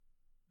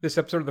This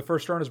episode of The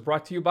First Run is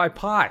brought to you by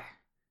pie.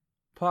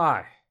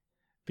 Pie.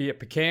 Be it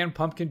pecan,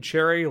 pumpkin,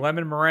 cherry,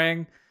 lemon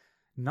meringue,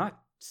 not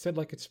said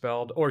like it's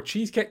spelled, or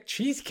cheesecake.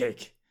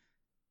 Cheesecake!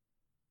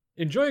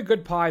 Enjoy a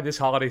good pie this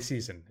holiday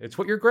season. It's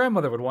what your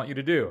grandmother would want you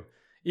to do,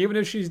 even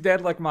if she's dead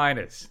like mine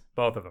is.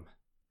 Both of them.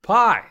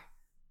 Pie!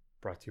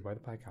 Brought to you by the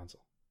Pie Council.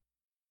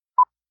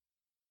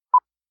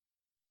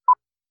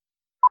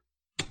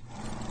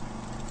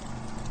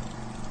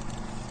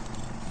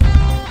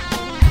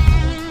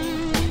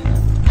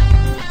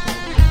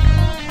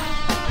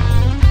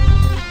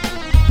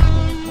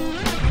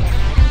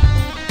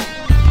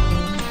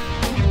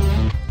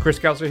 Chris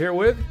Kelser here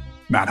with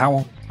Matt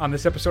Howell. On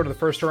this episode of The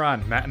First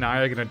Run, Matt and I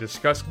are going to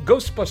discuss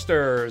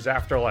Ghostbusters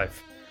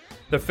Afterlife.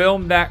 The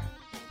film that,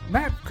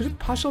 Matt, could it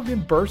possibly have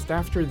been birthed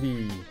after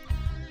the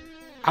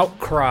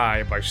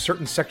outcry by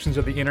certain sections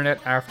of the internet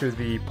after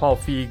the Paul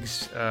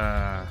Feig's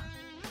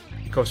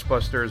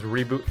Ghostbusters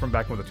reboot from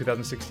back in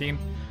 2016?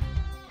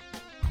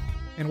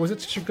 And was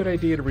it such a good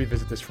idea to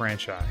revisit this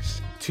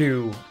franchise?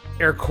 To,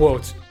 air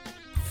quotes,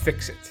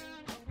 fix it?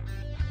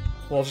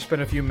 We'll just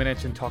spend a few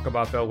minutes and talk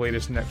about the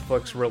latest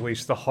Netflix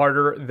release, The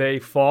Harder They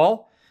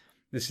Fall.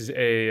 This is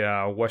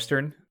a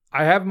Western.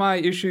 I have my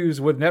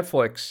issues with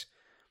Netflix.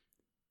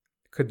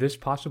 Could this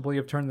possibly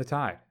have turned the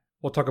tide?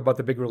 We'll talk about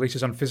the big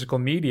releases on physical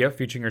media,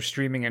 featuring our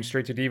streaming and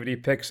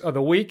straight-to-DVD picks of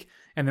the week.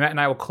 And Matt and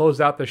I will close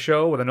out the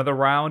show with another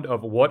round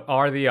of What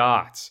Are the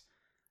Odds?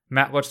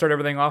 Matt, let's start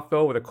everything off,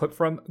 though, with a clip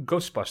from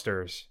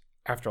Ghostbusters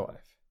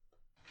Afterlife.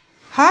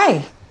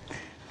 Hi.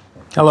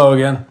 Hello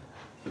again.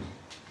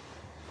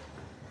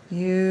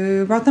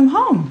 You brought them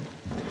home.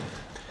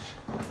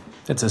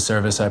 It's a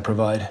service I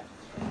provide.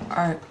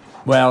 Are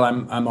Well,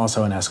 I'm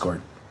also an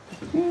escort.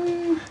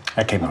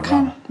 That came out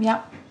wrong.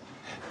 Yeah.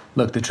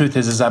 Look, the truth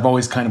is I've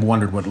always kind of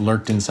wondered what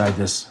lurked inside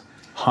this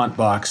haunt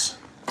box.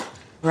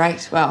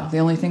 Right. Well, the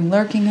only thing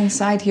lurking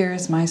inside here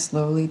is my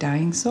slowly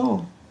dying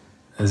soul.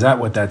 Is that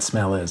what that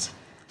smell is?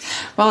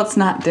 Well, it's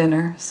not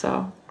dinner,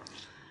 so.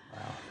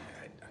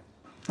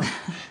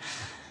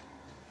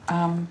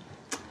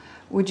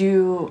 Would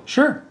you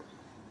Sure.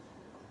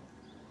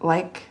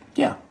 like?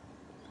 Yeah.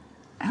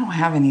 I don't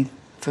have any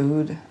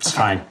food. It's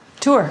fine.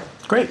 Tour.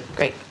 Great.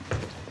 Great.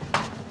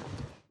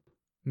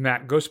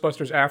 Matt,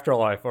 Ghostbusters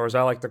Afterlife, or as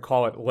I like to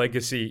call it,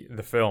 Legacy,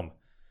 the film.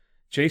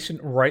 Jason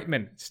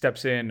Reitman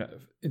steps into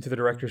the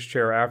director's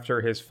chair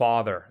after his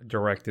father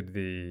directed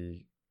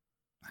the,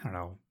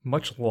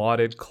 much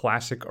lauded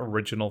classic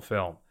original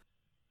film.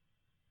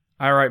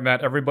 All right,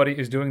 Matt, everybody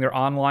is doing their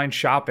online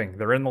shopping.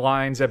 They're in the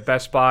lines at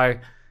Best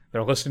Buy.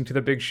 They're listening to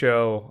the big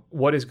show.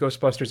 What is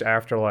Ghostbusters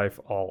Afterlife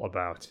all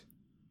about?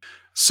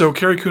 So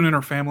Carrie Coon and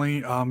her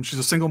family, she's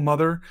a single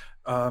mother.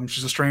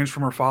 She's estranged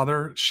from her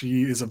father.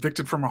 She is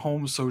evicted from her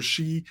home, so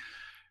she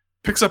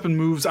picks up and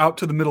moves out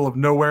to the middle of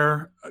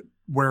nowhere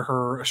where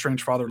her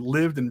estranged father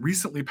lived and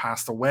recently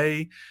passed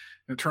away.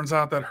 And it turns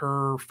out that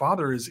her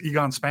father is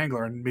Egon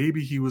Spangler, and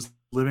maybe he was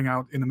living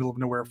out in the middle of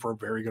nowhere for a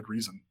very good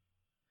reason.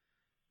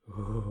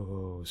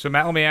 Ooh. So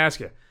Matt, let me ask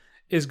you,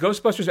 is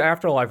Ghostbusters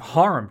Afterlife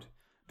harmed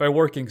by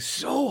working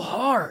so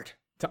hard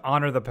to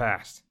honor the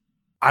past?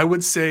 I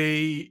would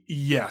say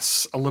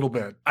yes, a little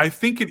bit. I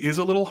think it is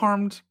a little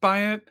harmed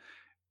by it.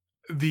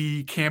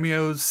 The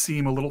cameos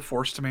seem a little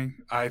forced to me.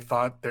 I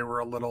thought they were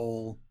a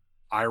little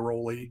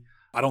eye-rolly.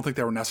 I don't think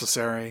they were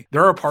necessary.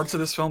 There are parts of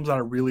this film that I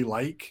really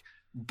like,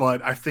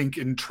 but I think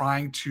in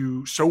trying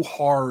to so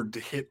hard to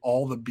hit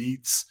all the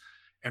beats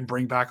and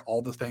bring back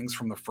all the things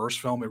from the first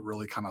film, it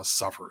really kind of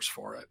suffers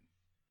for it.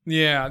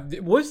 Yeah. Do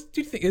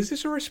you think, is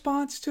this a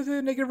response to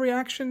the negative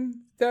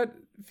reaction that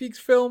Feig's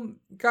film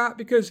got?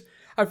 Because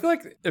I feel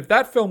like if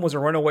that film was a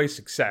runaway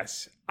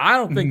success, I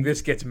don't think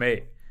this gets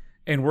made.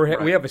 And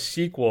we have a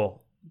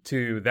sequel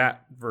to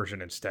that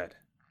version instead.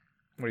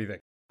 What do you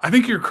think? I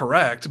think you're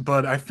correct,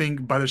 but I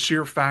think by the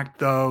sheer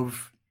fact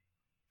of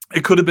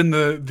it could have been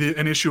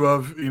an issue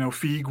of,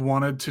 Feig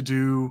wanted to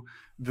do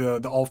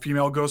the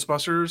all-female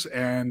Ghostbusters,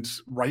 and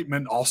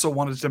Reitman also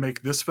wanted to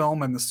make this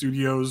film, and the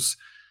studios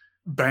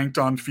banked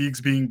on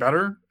Feig's being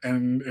better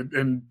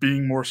and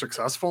being more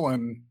successful,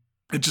 and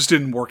it just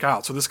didn't work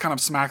out. So this kind of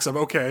smacks of,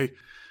 okay,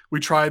 we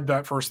tried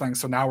that first thing,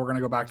 so now we're going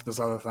to go back to this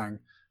other thing,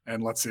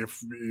 and let's see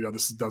if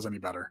this does any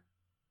better.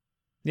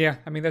 Yeah,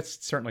 that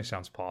certainly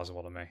sounds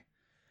plausible to me.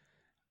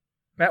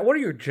 Matt, what are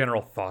your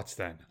general thoughts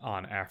then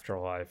on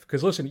Afterlife?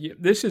 Because listen,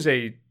 this is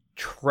a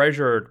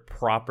treasured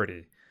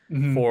property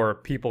for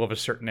people of a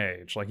certain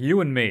age, like you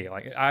and me.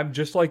 Like I'm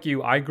just like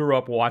you. I grew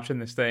up watching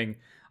this thing.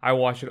 I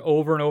watched it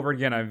over and over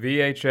again on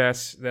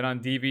VHS, then on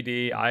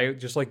DVD. I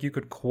just like you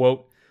could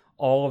quote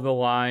all of the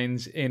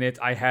lines in it.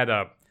 I had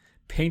a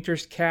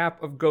painter's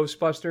cap of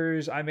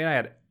Ghostbusters. I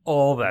had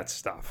all that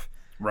stuff.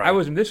 Right.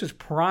 This was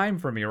prime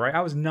for me, right?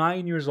 I was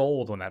 9 years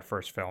old when that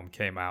first film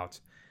came out.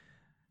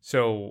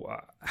 So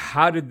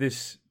how did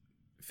this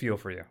feel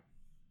for you?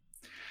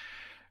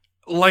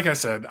 Like I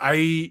said,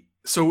 I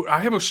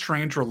have a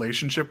strange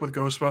relationship with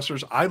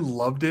Ghostbusters. I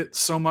loved it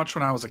so much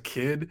when I was a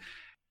kid.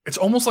 It's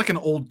almost like an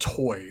old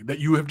toy that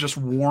you have just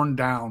worn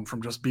down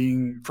from just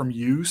being from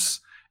use.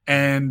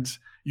 And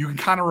you can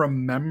kind of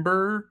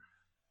remember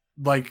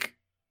like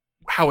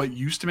how it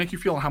used to make you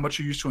feel and how much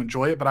you used to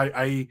enjoy it. But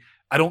I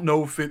don't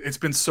know if it's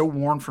been so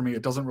worn for me.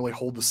 It doesn't really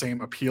hold the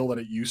same appeal that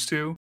it used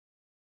to.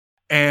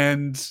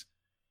 And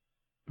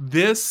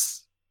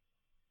this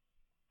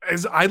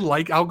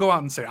I'll go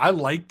out and say I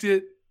liked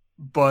it,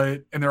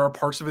 and there are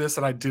parts of this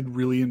that I did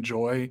really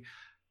enjoy.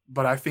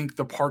 But I think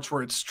the parts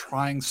where it's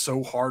trying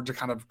so hard to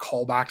kind of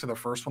call back to the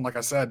first one, like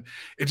I said,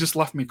 it just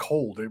left me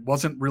cold. It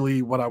wasn't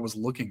really what I was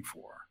looking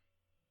for.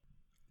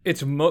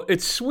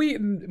 It's sweet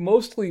and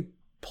mostly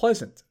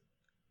pleasant,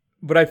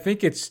 but I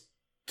think it's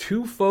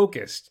too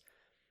focused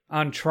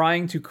on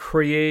trying to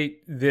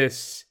create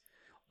this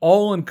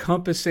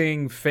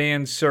all-encompassing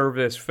fan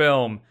service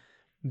film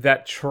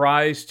that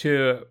tries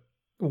to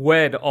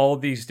wed all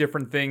these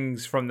different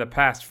things from the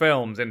past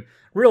films, and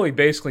really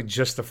basically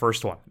just the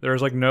first one.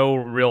 There's like no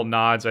real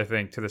nods, I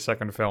think, to the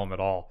second film at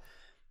all.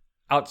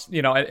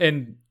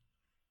 And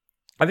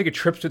I think it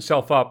trips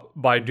itself up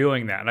by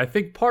doing that. And I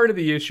think part of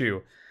the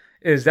issue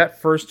is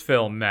that first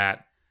film,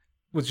 Matt,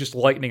 was just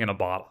lightning in a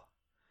bottle.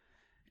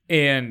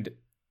 And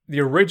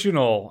the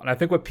original, and I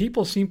think what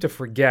people seem to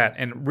forget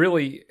and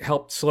really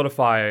helped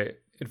solidify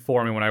it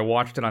for me when I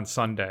watched it on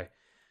Sunday,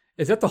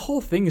 is that the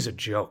whole thing is a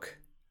joke.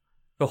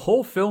 The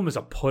whole film is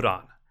a put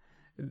on.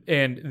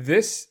 And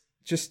this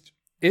just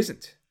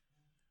isn't.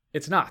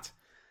 It's not.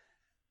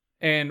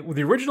 And with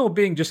the original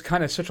being just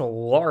kind of such a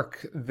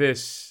lark,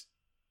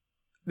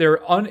 they're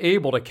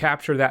unable to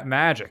capture that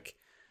magic.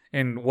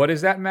 And what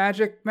is that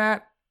magic,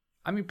 Matt?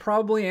 I mean,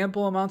 probably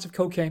ample amounts of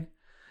cocaine.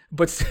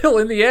 But still,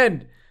 in the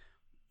end,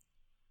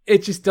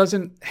 it just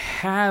doesn't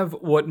have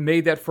what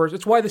made that first.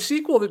 It's why the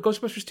sequel, that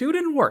Ghostbusters 2,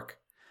 didn't work.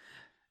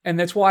 And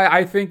that's why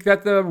I think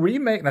that the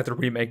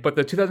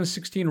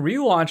 2016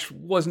 relaunch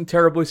wasn't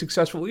terribly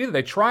successful either.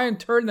 They try and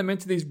turn them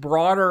into these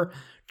broader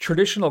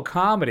traditional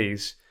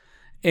comedies,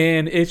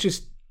 and it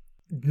just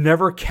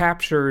never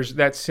captures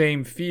that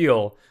same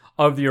feel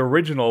of the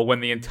original when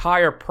the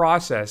entire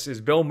process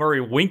is Bill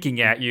Murray winking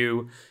at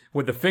you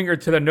with the finger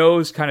to the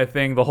nose kind of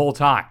thing the whole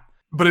time.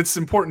 But it's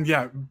important,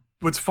 yeah.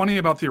 What's funny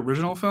about the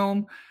original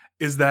film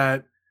is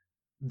that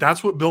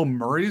that's what Bill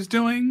Murray's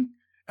doing,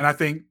 and I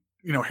think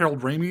Harold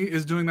Ramis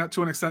is doing that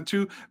to an extent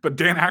too, but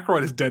Dan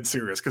Aykroyd is dead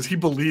serious because he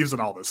believes in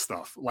all this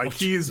stuff. Like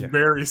he's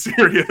very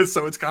serious.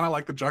 So it's kind of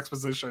like the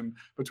juxtaposition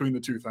between the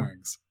two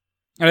things.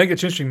 I think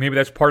it's interesting. Maybe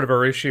that's part of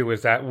our issue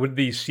is that with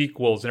these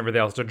sequels and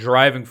everything else, the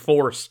driving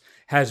force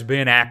has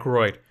been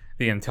Aykroyd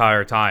the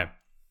entire time.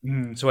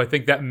 So I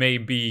think that may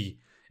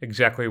be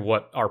exactly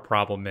what our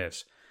problem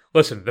is.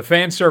 Listen, the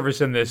fan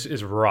service in this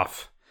is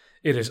rough.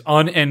 It is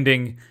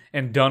unending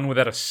and done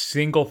without a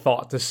single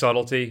thought to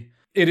subtlety.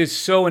 It is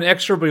so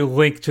inexorably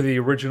linked to the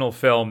original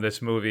film,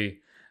 this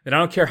movie, that I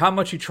don't care how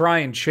much you try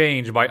and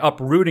change by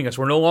uprooting us.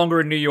 We're no longer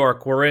in New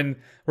York. We're in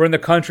the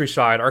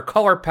countryside. Our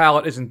color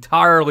palette is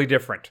entirely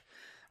different,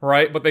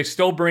 right? But they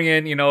still bring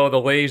in, the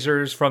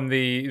lasers from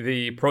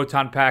the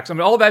proton packs. I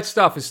mean, all that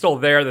stuff is still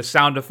there. The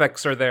sound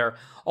effects are there.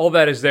 All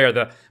that is there.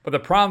 But the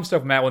problem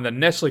stuff, Matt, when the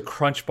Nestle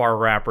Crunch Bar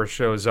wrapper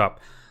shows up,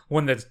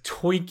 when the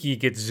Twinkie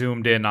gets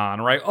zoomed in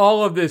on, right?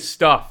 All of this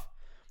stuff,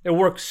 it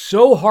works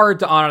so hard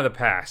to honor the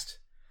past,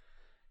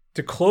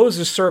 to close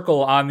the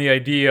circle on the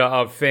idea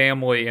of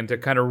family and to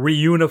kind of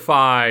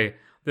reunify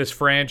this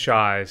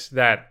franchise,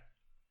 that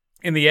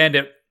in the end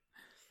it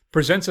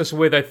presents us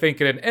with, I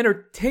think, an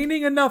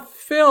entertaining enough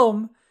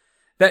film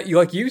that,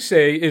 like you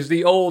say, is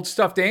the old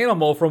stuffed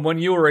animal from when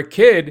you were a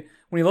kid.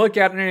 When you look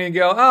at it and you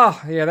go,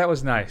 oh, yeah, that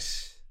was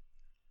nice.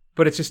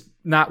 But it's just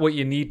not what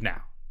you need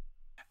now.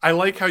 I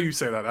like how you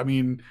say that. I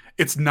mean,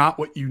 it's not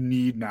what you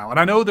need now. And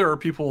I know there are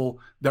people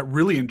that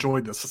really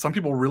enjoyed this. Some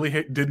people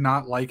really did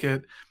not like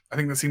it. I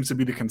think that seems to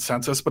be the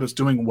consensus, but it's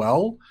doing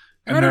well.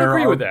 And I don't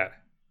agree with that.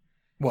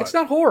 What? It's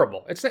not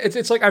horrible.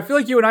 It's like, I feel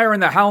like you and I are in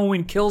the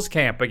Halloween Kills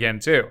camp again,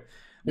 too.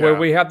 Where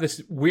we have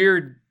this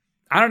weird,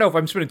 I don't know if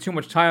I'm spending too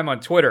much time on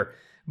Twitter,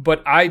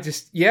 but I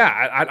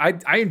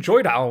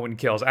enjoyed Halloween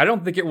Kills. I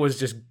don't think it was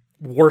just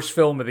worst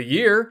film of the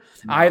year.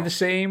 No. I had the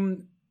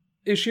same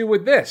issue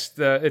with this.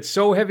 It's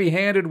so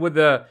heavy-handed with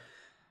the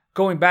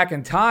going back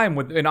in time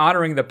and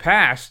honoring the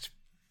past.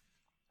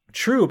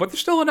 True, but there's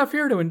still enough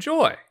here to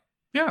enjoy.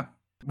 Yeah.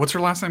 What's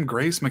her last name?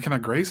 Grace? McKenna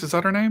Grace? Is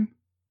that her name?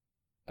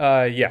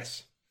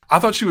 Yes. I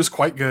thought she was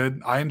quite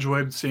good. I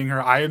enjoyed seeing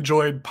her. I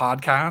enjoyed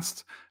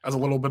podcast as a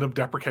little bit of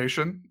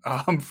deprecation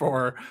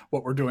for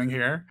what we're doing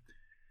here.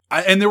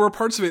 And there were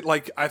parts of it,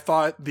 like I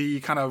thought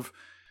the kind of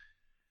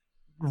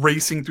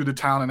racing through the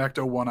town in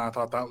Ecto 1, I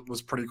thought that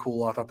was pretty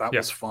cool. I thought that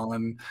was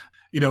fun.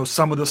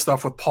 Some of the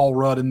stuff with Paul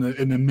Rudd in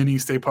the mini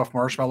Stay Puft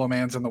Marshmallow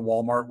Mans in the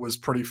Walmart was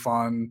pretty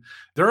fun.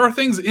 There are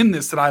things in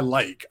this that I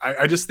like.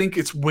 I just think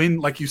it's when,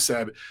 like you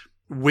said,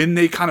 when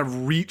they kind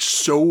of reach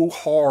so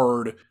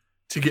hard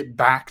to get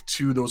back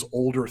to those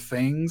older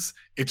things,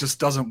 it just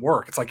doesn't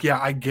work. It's like, yeah,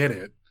 I get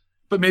it.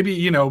 But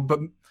maybe,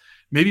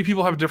 maybe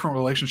people have a different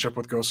relationship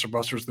with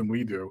Ghostbusters than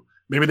we do.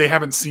 Maybe they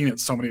haven't seen it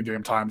so many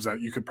damn times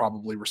that you could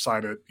probably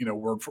recite it,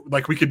 word for,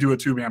 like we could do a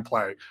 2-man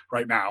play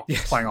right now,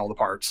 playing all the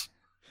parts.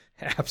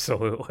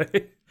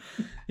 Absolutely.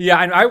 Yeah,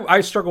 and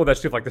I struggle with that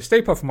too. Like the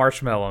Stay Puft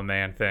Marshmallow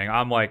Man thing.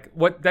 I'm like,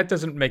 what? That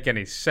doesn't make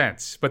any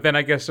sense. But then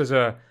I guess there's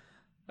a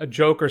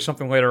joke or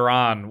something later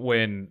on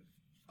when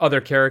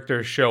other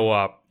characters show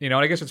up. And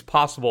I guess it's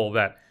possible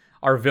that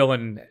our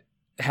villain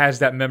has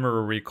that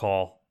memory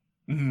recall.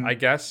 Mhm. I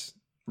guess.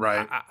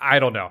 Right. I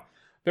don't know.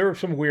 There are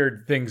some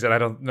weird things that I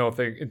don't know if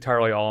they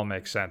entirely all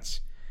make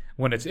sense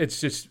when it's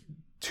just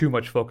too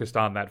much focused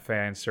on that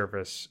fan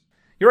service.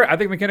 You're right. I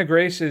think McKenna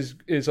Grace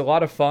is a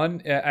lot of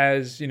fun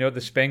as,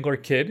 the Spangler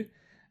Kid.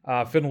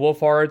 Finn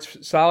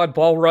Wolfhard's solid.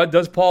 Paul Rudd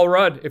does Paul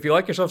Rudd. If you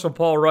like yourself some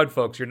Paul Rudd,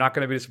 folks, you're not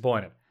going to be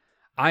disappointed.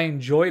 I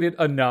enjoyed it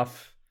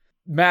enough.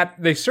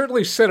 Matt, they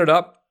certainly set it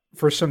up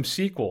for some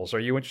sequels. Are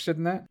you interested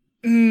in that?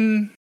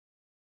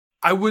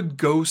 I would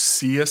go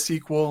see a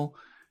sequel,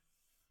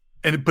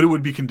 but it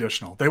would be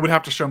conditional. They would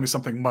have to show me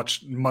something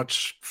much,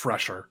 much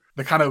fresher.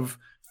 The kind of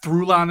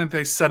through line that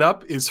they set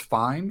up is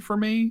fine for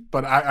me,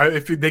 but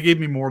if they gave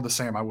me more of the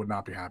same, I would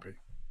not be happy.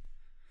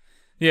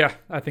 Yeah,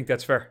 I think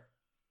that's fair.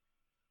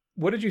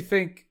 What did you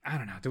think? I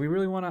don't know. Do we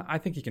really want to? I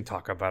think you can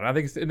talk about it. I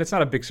think it's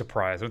not a big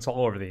surprise. It's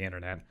all over the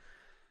internet.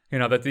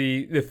 That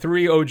the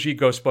 3 OG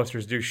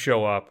Ghostbusters do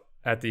show up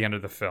at the end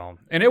of the film.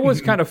 And it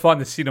was kind of fun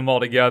to see them all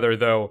together,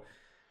 though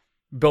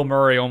Bill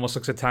Murray almost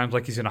looks at times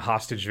like he's in a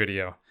hostage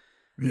video.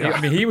 Yeah.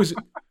 I mean, he was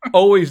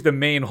always the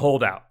main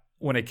holdout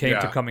when it came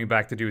to coming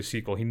back to do a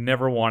sequel. He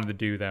never wanted to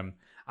do them.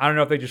 I don't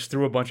know if they just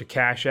threw a bunch of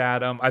cash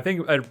at him. I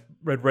think I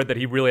read that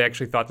he really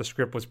actually thought the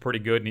script was pretty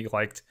good and he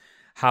liked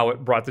how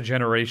it brought the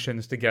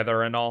generations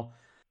together and all.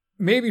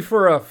 Maybe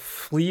for a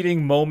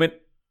fleeting moment,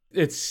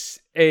 it's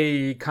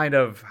a kind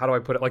of, how do I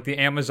put it, like the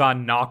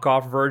Amazon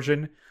knockoff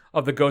version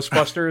of the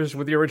Ghostbusters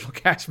with the original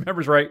cast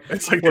members, right?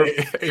 It's like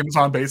the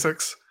Amazon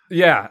Basics.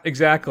 Yeah,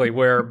 exactly.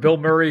 Where Bill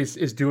Murray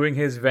is doing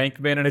his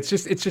Venkman, and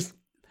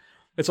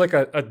it's like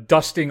a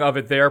dusting of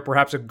it there,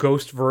 perhaps a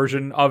ghost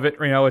version of it.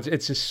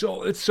 It's just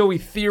so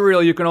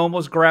ethereal. You can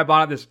almost grab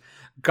on this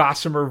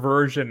gossamer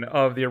version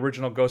of the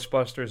original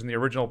Ghostbusters and the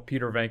original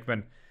Peter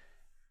Venkman.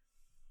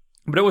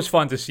 But it was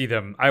fun to see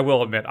them. I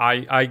will admit,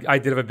 I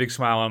did have a big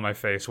smile on my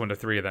face when the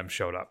 3 of them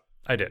showed up.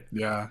 I did.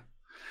 Yeah.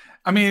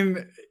 I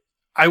mean,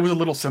 I was a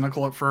little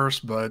cynical at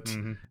first, but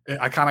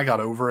I kind of got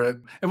over it.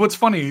 And what's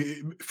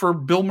funny, for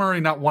Bill Murray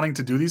not wanting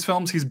to do these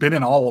films, he's been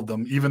in all of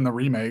them, even the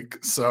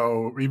remake.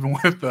 So even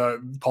with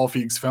Paul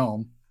Feig's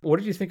film. What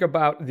did you think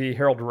about the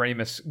Harold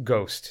Ramis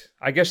ghost?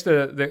 I guess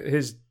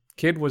his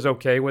kid was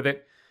okay with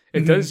it.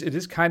 It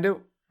is kind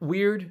of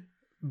weird,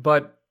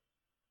 but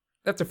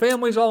if the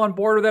family's all on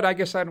board with it, I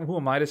guess who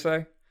am I to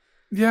say?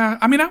 Yeah,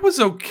 I mean, I was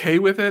okay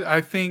with it.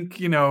 I think,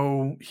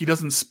 he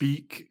doesn't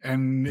speak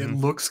and it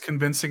looks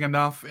convincing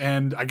enough.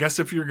 And I guess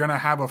if you're going to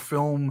have a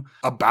film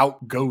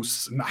about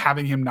ghosts,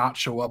 having him not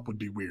show up would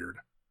be weird.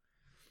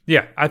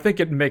 Yeah, I think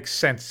it makes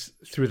sense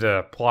through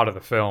the plot of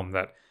the film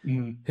that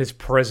his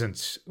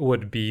presence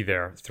would be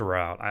there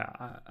throughout.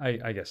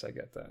 I guess I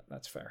get that.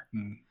 That's fair.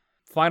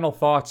 Final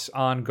thoughts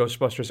on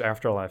Ghostbusters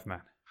Afterlife,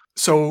 Matt?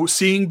 So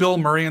seeing Bill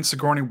Murray and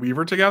Sigourney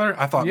Weaver together,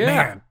 I thought,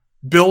 man,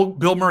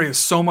 Bill Murray is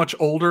so much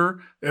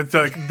older. It's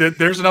like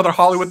there's another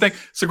Hollywood thing.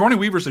 Sigourney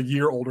Weaver's a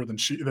year older than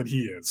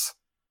he is.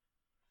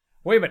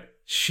 Wait a minute,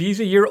 she's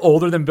a year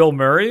older than Bill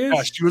Murray is?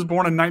 Yeah, she was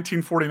born in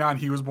 1949.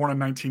 He was born in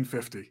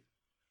 1950.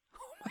 Oh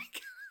my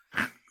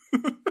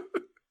god,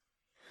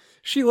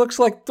 she looks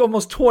like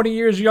almost 20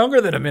 years younger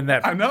than him in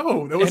that. I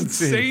know, that was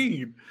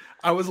insane.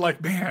 I was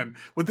like, man,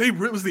 was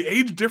the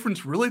age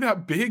difference really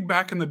that big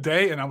back in the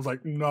day? And I was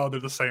like, no, they're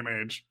the same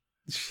age.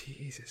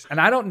 Jesus. And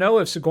I don't know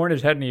if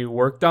Sigourney's had any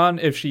work done.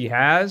 If she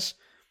has,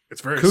 it's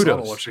very kudos.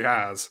 subtle if she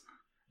has.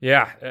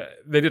 Yeah,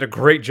 they did a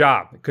great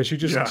job because she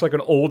just looks like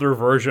an older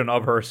version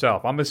of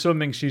herself. I'm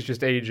assuming she's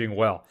just aging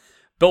well.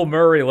 Bill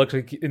Murray looks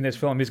like in this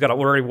film, he's got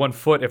already 1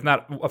 foot, if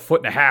not a foot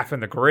and a half in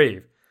the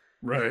grave.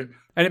 Right.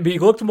 And he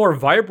looked more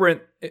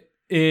vibrant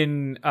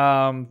in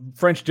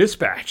French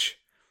Dispatch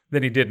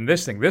than he did in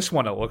this thing. This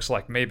one, it looks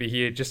like maybe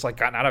he had just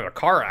gotten out of a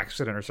car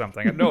accident or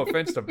something. No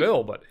offense to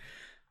Bill, but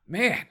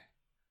man.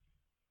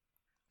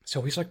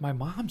 So he's like my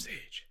mom's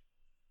age.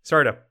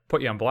 Sorry to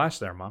put you on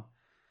blast there, Mom.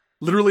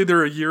 Literally,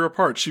 they're a year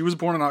apart. She was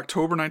born in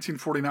October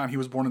 1949. He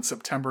was born in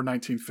September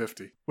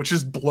 1950, which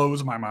just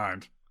blows my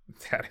mind.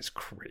 That is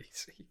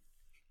crazy.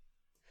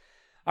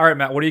 All right,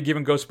 Matt, what are you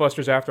giving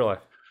Ghostbusters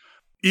Afterlife?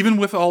 Even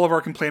with all of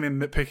our complaining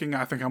and nitpicking,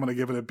 I think I'm going to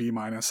give it a B-.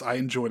 I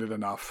enjoyed it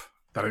enough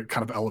that it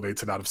kind of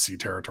elevates it out of C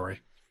territory.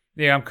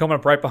 Yeah, I'm coming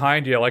up right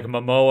behind you like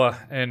Momoa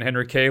and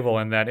Henry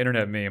Cavill in that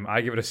internet meme. I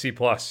give it a C+.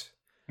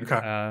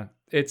 Okay.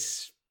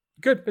 It's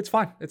good. It's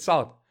fine. It's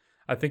solid.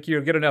 I think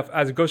you'll get enough.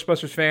 As a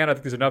Ghostbusters fan, I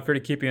think there's enough here to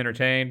keep you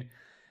entertained.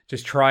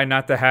 Just try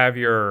not to have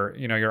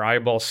your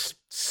eyeballs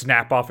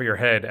snap off of your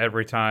head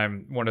every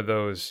time one of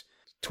those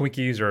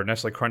Twinkies or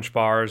Nestle Crunch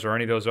bars or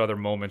any of those other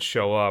moments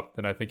show up,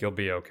 then I think you'll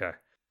be okay.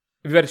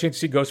 If you've had a chance to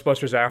see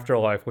Ghostbusters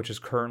Afterlife, which is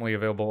currently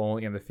available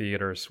only in the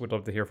theaters, we'd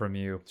love to hear from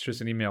you. It's just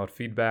an email at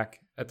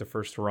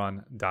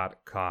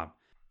feedback@thefirstrun.com.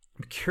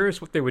 I'm curious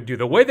what they would do.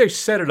 The way they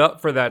set it up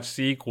for that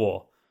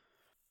sequel,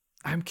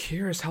 I'm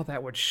curious how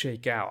that would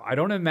shake out. I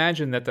don't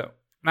imagine that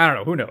I don't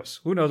know. Who knows?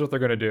 Who knows what they're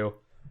going to do?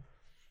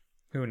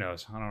 Who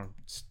knows? I don't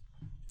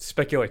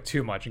speculate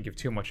too much and give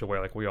too much away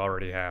like we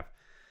already have.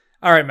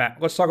 All right, Matt,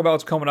 let's talk about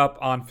what's coming up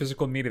on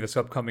Physical Media this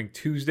upcoming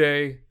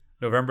Tuesday,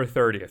 November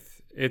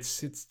 30th.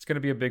 It's going to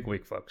be a big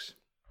week, folks.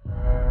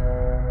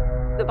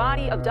 The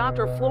body of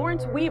Dr.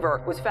 Florence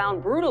Weaver was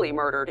found brutally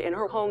murdered in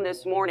her home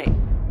this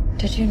morning.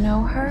 Did you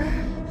know her?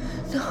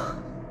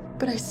 No,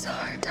 but I saw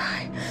her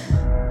die.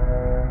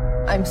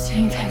 I'm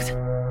seeing things.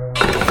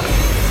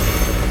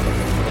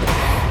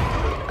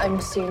 I'm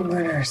seeing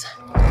murders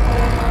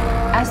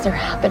as they're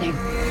happening.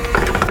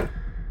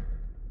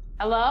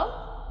 Hello?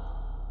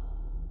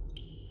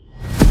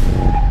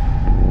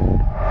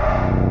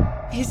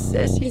 He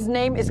says his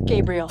name is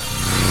Gabriel.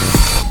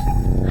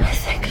 I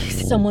think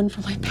he's someone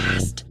from my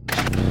past.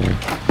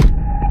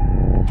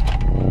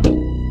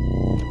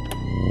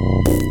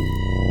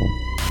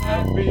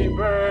 Happy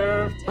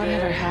birthday.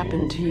 Whatever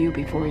happened to you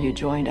before you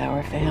joined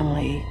our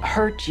family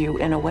hurt you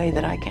in a way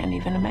that I can't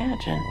even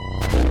imagine.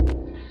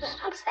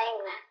 Stop saying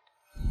that.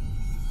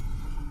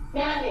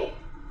 Maddie,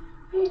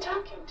 who are you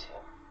talking to?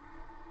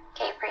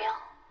 Gabriel.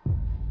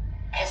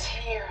 Is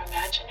he your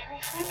imaginary?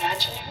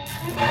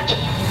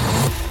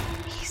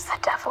 He's the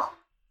devil.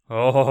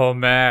 Oh,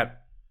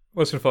 Matt.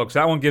 Listen, folks,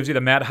 that one gives you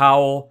the Matt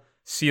Howell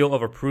seal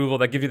of approval.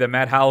 That gives you the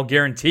Matt Howell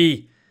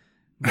guarantee.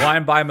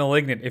 Blind by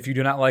Malignant. If you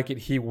do not like it,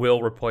 he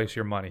will replace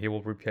your money. He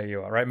will repay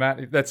you. All right,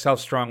 Matt? That's how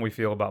strong we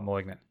feel about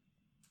Malignant.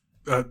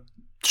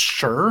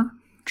 Sure.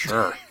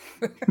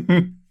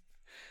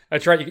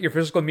 That's right. You get your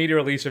Physical Media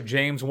release of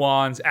James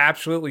Wan's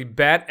absolutely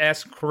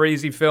bat-esque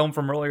crazy film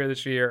from earlier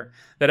this year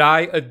that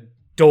I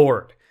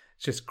adored.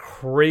 It's just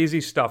crazy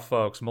stuff,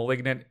 folks.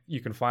 Malignant, you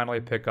can finally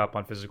pick up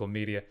on Physical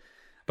Media.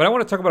 But I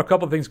want to talk about a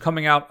couple of things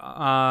coming out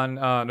on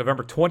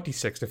November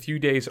 26th, a few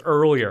days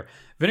earlier.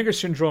 Vinegar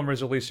Syndrome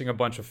is releasing a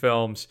bunch of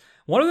films.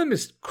 One of them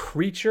is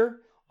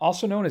Creature,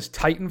 also known as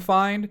Titan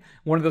Find,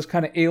 one of those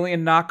kind of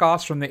alien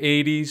knockoffs from the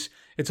 80s.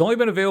 It's only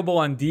been available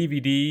on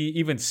DVD,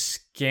 even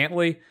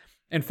scantily.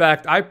 In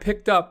fact, I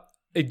picked up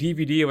a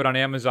DVD of it on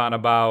Amazon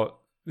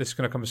this is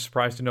going to come as a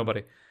surprise to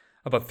nobody,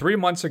 about 3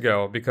 months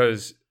ago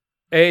because,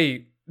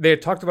 they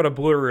had talked about a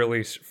Blu-ray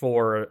release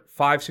for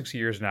 5-6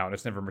 years now, and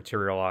it's never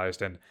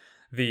materialized, and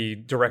the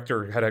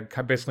director had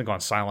basically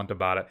gone silent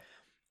about it.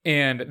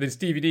 And this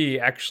DVD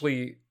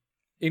actually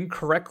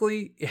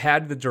incorrectly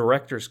had the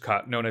director's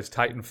cut, known as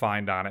Titan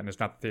Find, on it, and it's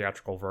not the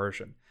theatrical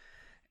version.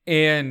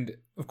 And,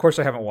 of course,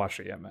 I haven't watched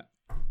it yet, Matt.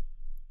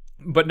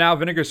 But now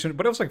Vinegar Syndrome,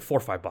 but it was like $4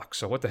 or $5,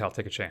 so what the hell,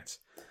 take a chance.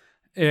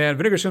 And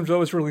Vinegar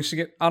Syndrome is releasing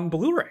it on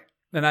Blu-ray,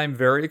 and I'm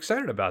very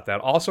excited about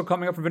that. Also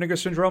coming up for Vinegar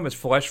Syndrome is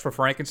Flesh for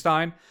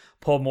Frankenstein,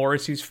 Paul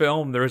Morrissey's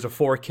film. There is a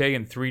 4K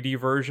and 3D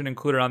version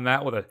included on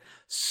that with a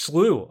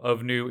slew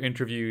of new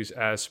interviews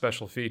as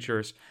special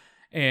features.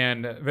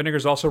 And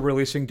Vinegar's also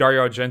releasing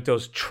Dario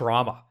Argento's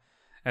Trauma.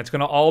 And it's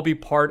going to all be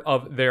part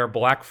of their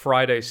Black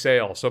Friday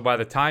sale. So by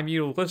the time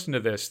you listen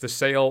to this, the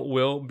sale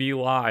will be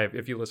live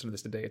if you listen to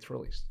this the day it's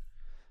released.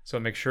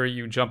 So make sure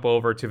you jump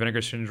over to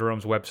Vinegar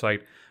Syndrome's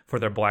website for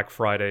their Black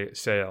Friday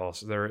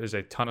sales. There is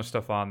a ton of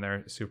stuff on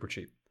there, super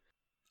cheap.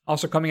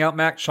 Also coming out,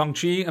 Matt,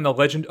 Shang-Chi and the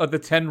Legend of the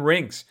Ten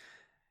Rings.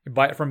 You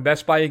buy it from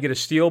Best Buy, you get a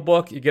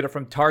steelbook. You get it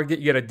from Target,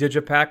 you get a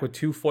digipack with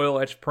 2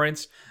 foil-etched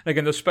prints. And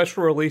again, those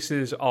special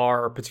releases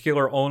are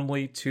particular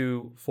only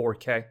to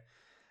 4K.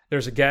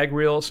 There's a gag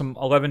reel, some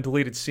 11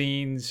 deleted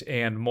scenes,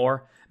 and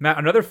more. Matt,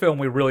 another film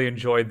we really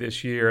enjoyed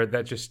this year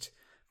that just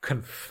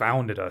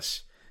confounded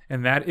us,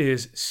 and that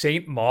is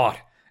Saint Maud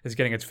is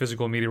getting its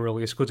Physical Media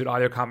release. Includes an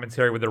audio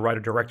commentary with the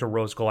writer-director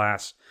Rose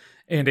Glass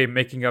and a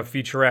making-of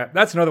featurette.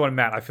 That's another one,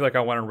 Matt, I feel like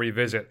I want to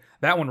revisit.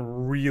 That one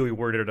really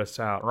weirded us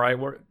out, right?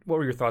 What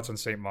were your thoughts on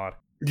Saint Maud?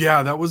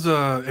 Yeah, that was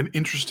an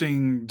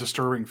interesting,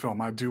 disturbing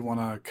film. I do want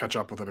to catch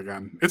up with it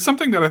again. It's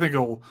something that I think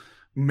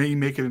may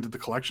make it into the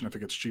collection if it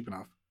gets cheap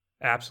enough.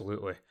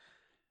 Absolutely.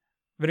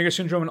 Vinegar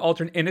Syndrome and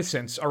Alternate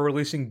Innocence are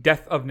releasing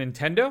Death of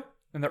Nintendo.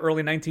 In the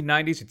early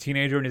 1990s, a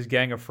teenager and his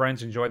gang of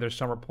friends enjoy their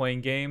summer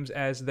playing games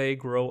as they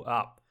grow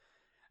up.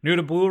 New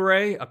to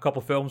Blu-ray, a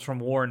couple films from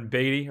Warren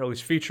Beatty, or at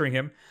least featuring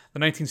him. The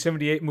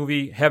 1978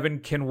 movie Heaven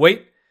Can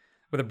Wait,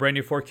 with a brand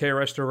new 4K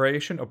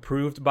restoration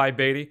approved by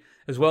Beatty,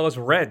 as well as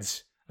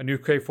Reds, a new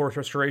K4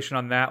 restoration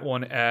on that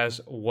one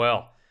as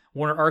well.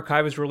 Warner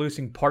Archive is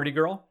releasing Party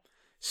Girl.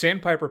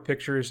 Sandpiper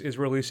Pictures is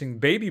releasing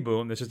Baby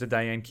Boom. This is the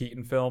Diane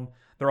Keaton film.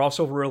 They're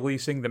also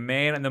releasing The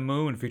Man and the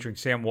Moon, featuring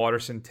Sam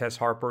Waterston, Tess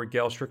Harper,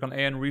 Gail Strickland,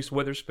 and Reese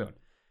Witherspoon.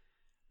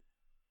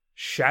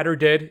 Shatter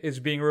Dead is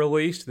being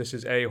released. This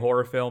is a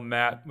horror film,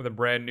 Matt, with a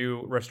brand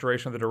new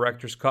restoration of the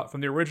director's cut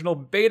from the original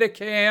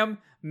Betacam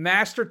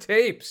master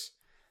tapes.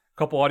 A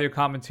couple audio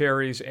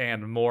commentaries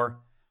and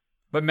more.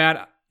 But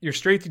Matt, your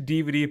straight to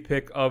DVD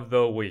pick of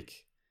the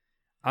week.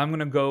 I'm going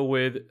to go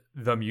with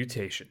The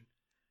Mutation.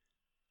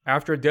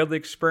 After a deadly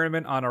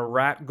experiment on a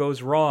rat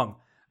goes wrong,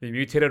 the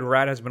mutated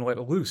rat has been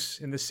let loose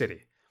in the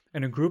city,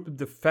 and a group of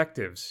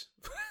detectives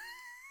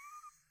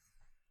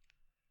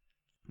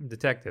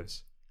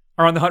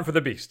are on the hunt for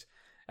the beast.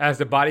 As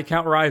the body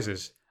count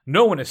rises,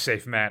 no one is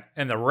safe, Matt,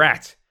 and the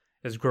rat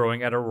is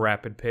growing at a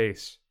rapid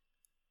pace.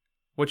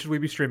 What should we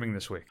be streaming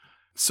this week?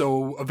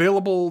 So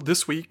available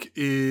this week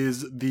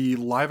is the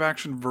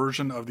live-action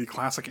version of the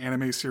classic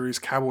anime series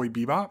Cowboy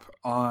Bebop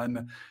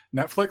on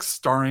Netflix,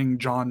 starring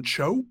John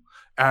Cho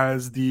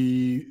as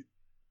the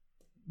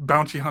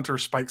bounty hunter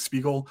Spike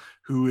Spiegel,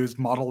 who is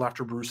modeled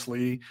after Bruce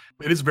Lee.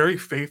 It is very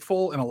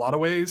faithful in a lot of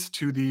ways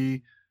to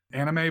the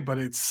anime, but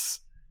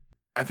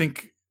I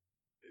think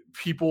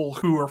people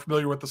who are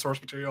familiar with the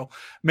source material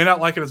may not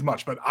like it as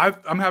much, but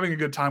I'm having a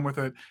good time with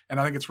it,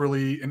 and I think it's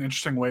really an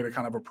interesting way to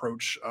kind of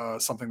approach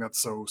something that's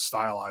so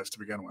stylized to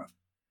begin with.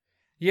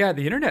 Yeah,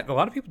 the internet, a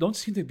lot of people don't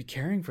seem to be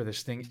caring for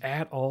this thing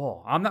at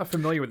all. I'm not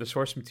familiar with the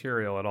source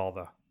material at all,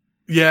 though.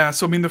 Yeah,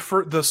 so I mean,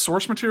 the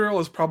source material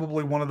is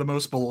probably one of the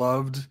most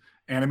beloved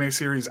anime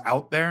series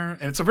out there,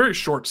 and it's a very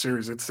short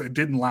series. It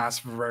didn't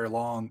last for very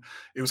long.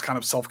 It was kind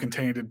of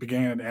self-contained. It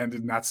began and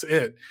ended, and that's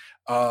it.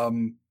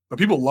 But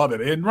people love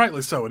it, and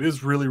rightly so. It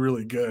is really,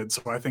 really good.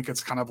 So I think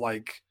it's kind of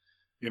like,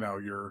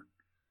 you're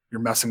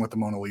messing with the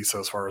Mona Lisa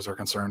as far as they're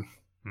concerned.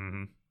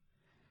 Mm-hmm.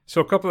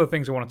 So a couple of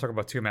things I want to talk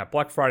about too, Matt.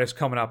 Black Friday's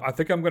coming up. I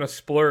think I'm going to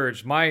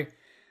splurge. My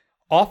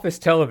office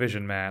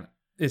television, man,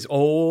 is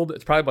old.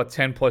 It's probably about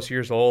 10 plus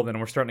years old, and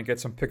we're starting to get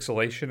some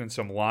pixelation and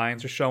some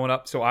lines are showing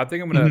up. So I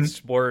think I'm going to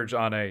splurge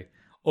on a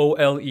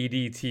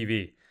OLED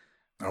TV.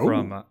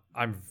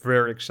 I'm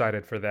very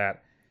excited for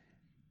that.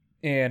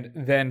 And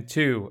then,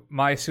 too,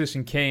 my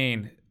Citizen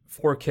Kane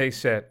 4K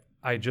set,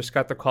 I just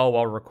got the call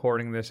while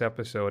recording this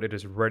episode. It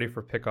is ready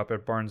for pickup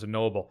at Barnes &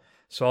 Noble.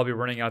 So I'll be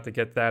running out to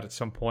get that at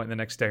some point in the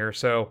next day or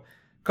so.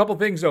 A couple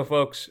things, though,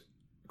 folks.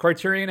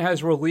 Criterion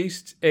has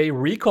released a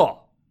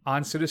recall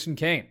on Citizen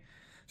Kane.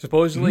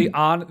 Supposedly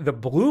on the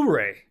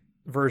Blu-ray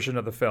version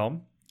of the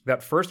film,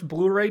 that first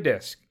Blu-ray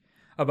disc,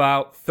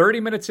 about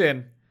 30 minutes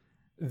in,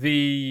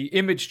 the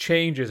image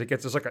changes. It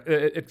gets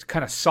it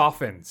kind of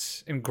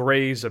softens and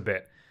grays a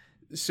bit.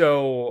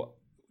 So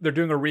they're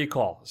doing a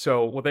recall.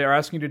 So what they are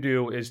asking you to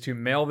do is to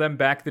mail them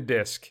back the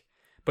disc,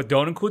 but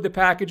don't include the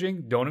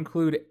packaging, don't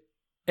include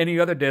any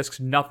other discs,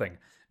 nothing.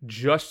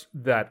 Just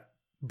that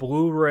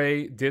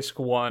Blu-ray disc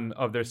 1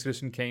 of their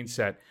Citizen Kane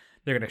set.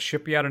 They're going to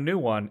ship you out a new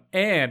one,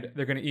 and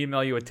they're going to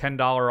email you a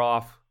 $10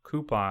 off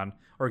coupon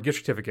or a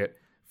gift certificate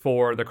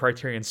for the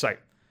Criterion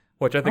site,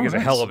 which I think is a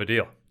hell of a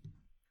deal.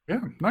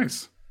 Yeah,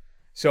 nice.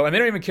 So, and they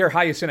don't even care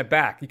how you send it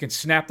back. You can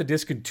snap the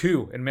disc in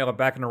two and mail it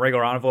back in a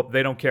regular envelope.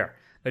 They don't care.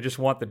 They just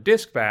want the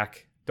disc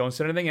back. Don't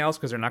send anything else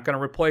because they're not going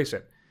to replace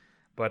it.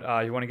 But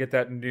you want to get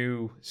that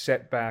new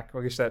set back,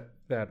 or I guess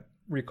that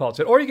recalled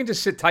set. Or you can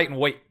just sit tight and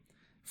wait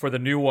for the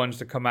new ones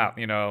to come out,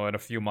 in a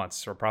few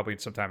months or probably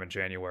sometime in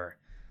January.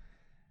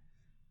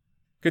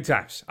 Good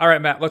times. All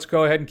right, Matt, let's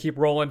go ahead and keep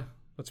rolling.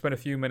 Let's spend a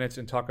few minutes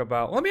and talk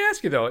about... Let me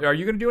ask you, though. Are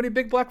you going to do any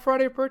big Black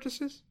Friday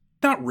purchases?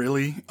 Not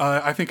really.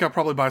 I think I'll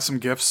probably buy some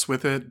gifts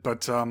with it,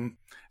 but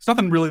it's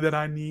nothing really that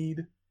I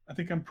need. I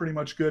think I'm pretty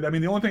much good. I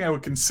mean, the only thing I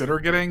would consider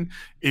getting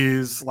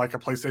is like a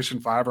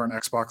PlayStation 5 or an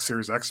Xbox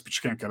Series X, but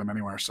you can't get them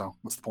anywhere, so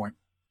what's the point?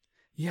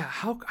 Yeah,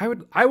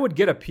 I would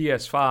get a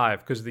PS5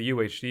 because of the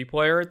UHD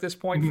player at this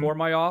point for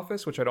my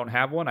office, which I don't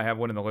have one. I have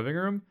one in the living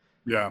room.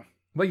 Yeah.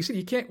 But you said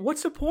you can't.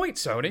 What's the point,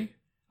 Sony?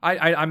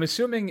 I'm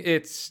assuming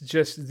it's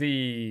just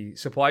the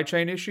supply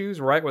chain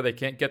issues, right, where they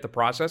can't get the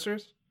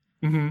processors?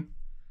 Mm-hmm.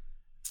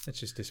 It's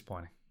just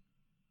disappointing.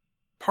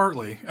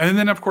 Partly. And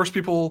then, of course,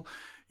 people...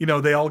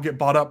 they all get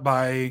bought up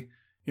by,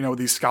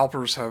 these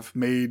scalpers have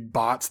made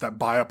bots that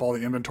buy up all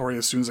the inventory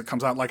as soon as it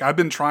comes out. Like, I've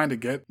been trying to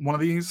get one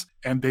of these,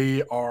 and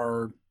they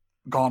are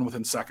gone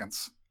within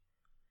seconds.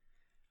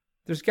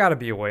 There's got to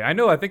be a way.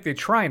 I think they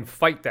try and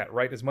fight that,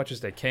 right, as much as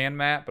they can,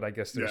 Matt, but I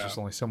guess there's just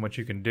only so much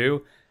you can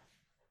do.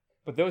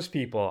 But those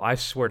people, I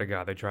swear to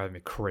God, they drive me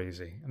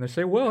crazy. And they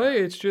say, well,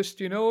 hey, it's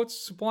just,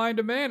 it's supply and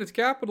demand. It's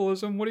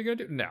capitalism. What are you going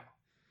to do? No.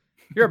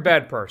 You're a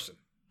bad person.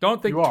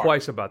 Don't think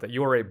twice about that.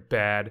 You are a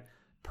bad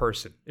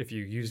person if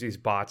you use these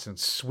bots and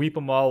sweep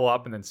them all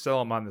up and then sell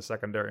them on the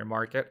secondary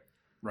market.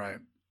 Right.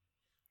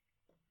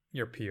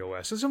 You're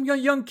POS. There's some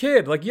young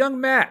kid, like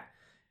young Matt.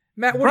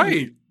 Matt, what are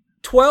you,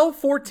 12,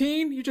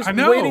 14? You're just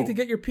waiting to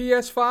get your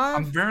PS5?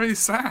 I'm very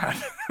sad.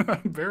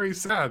 I'm very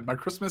sad. My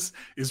Christmas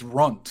is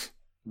ruined.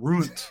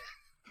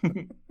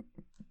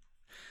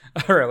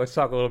 All right, let's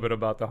talk a little bit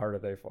about The Harder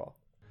They Fall.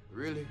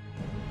 Really?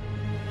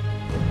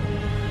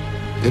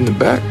 In the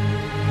back?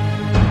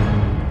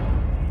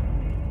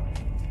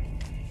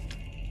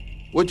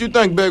 What you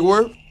think,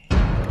 Begworth?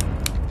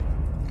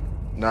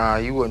 Nah,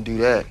 you wouldn't do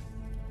that.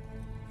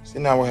 See,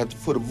 now we'll have to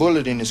put a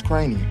bullet in his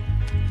cranium.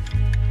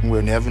 And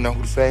we'll never know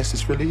who the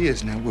fastest really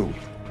is now, will we?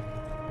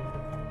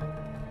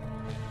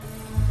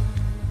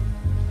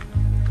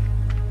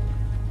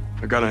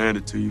 I gotta hand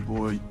it to you,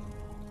 boy.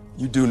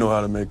 You do know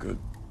how to make a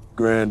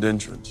grand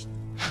entrance.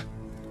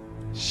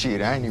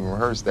 Shit, I ain't even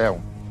rehearsed that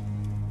one.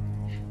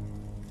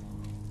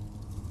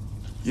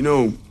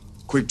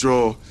 Quick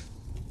draw,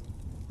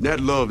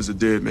 Nat Love is a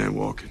dead man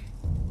walking.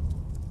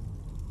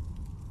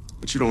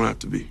 But you don't have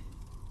to be.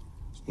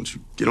 So once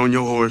you get on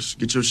your horse,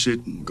 get your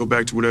shit, and go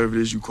back to whatever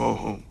it is you call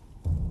home.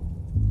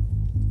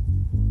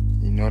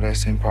 You know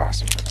that's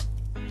impossible.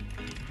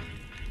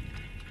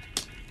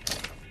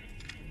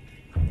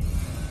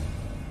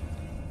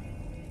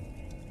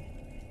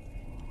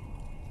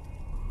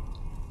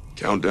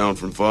 Count down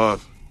from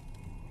 5.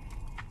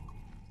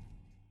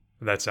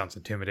 That sounds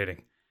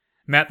intimidating.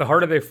 Matt, The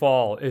Harder They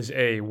Fall is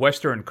a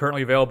Western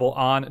currently available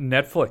on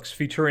Netflix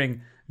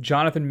featuring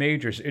Jonathan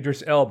Majors,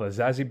 Idris Elba,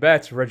 Zazie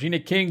Betts, Regina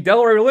King,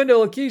 Delroy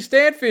Lindo, Lakeith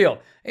Stanfield,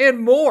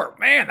 and more.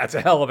 Man, that's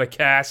a hell of a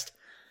cast.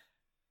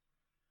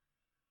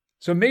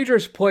 So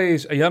Majors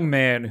plays a young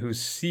man who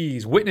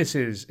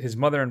witnesses his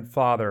mother and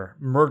father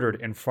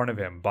murdered in front of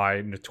him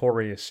by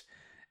notorious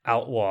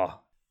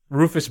outlaw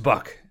Rufus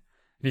Buck.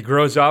 He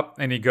grows up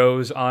and he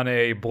goes on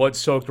a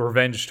blood-soaked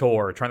revenge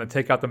tour, trying to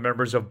take out the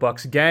members of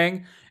Buck's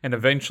gang and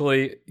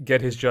eventually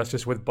get his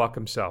justice with Buck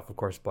himself. Of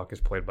course, Buck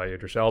is played by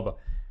Idris Elba.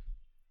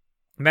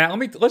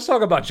 Matt, let's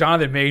talk about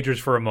Jonathan Majors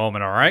for a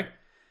moment, all right?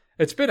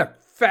 It's been a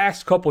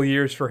fast couple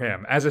years for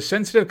him. As a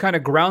sensitive, kind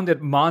of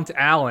grounded Mont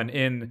Allen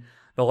in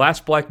The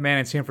Last Black Man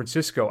in San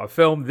Francisco, a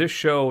film this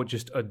show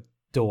just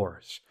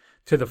adores.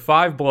 To the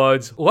Five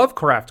Bloods,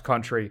 Lovecraft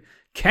Country,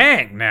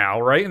 Kang now,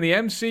 right, in the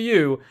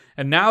MCU,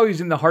 and now he's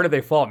in The Harder They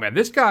Fall. Man,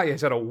 this guy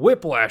has had a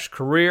whiplash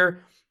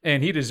career,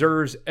 and he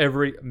deserves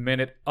every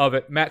minute of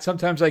it. Matt,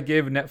 sometimes I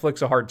give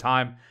Netflix a hard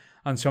time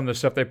on some of the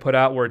stuff they put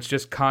out where it's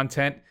just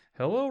content.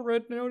 Hello,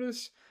 Red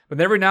Notice. But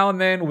every now and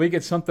then we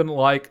get something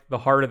like The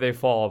Harder They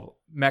Fall.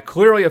 Matt,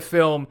 clearly a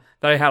film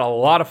that I had a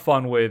lot of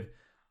fun with.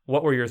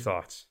 What were your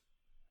thoughts?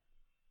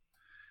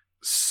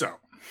 So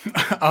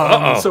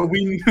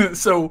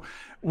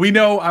we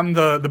know I'm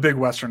the big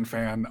Western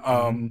fan.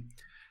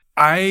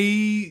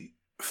 I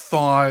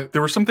thought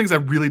there were some things I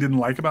really didn't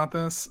like about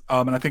this,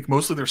 and I think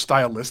mostly their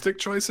stylistic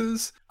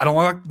choices. I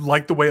don't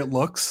like the way it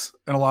looks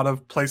in a lot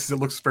of places. It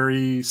looks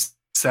very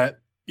set.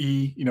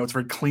 It's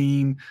very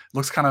clean,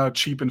 looks kind of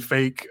cheap and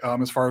fake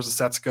as far as the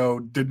sets go.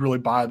 Didn't really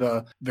buy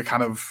the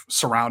kind of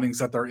surroundings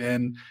that they're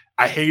in.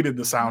 I hated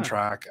the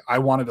soundtrack. I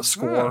wanted a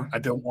score. I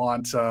don't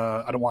want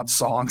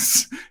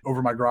songs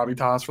over my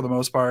gravitas for the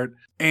most part.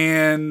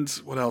 And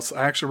what else?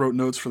 I actually wrote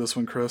notes for this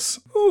one, Chris.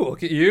 Ooh,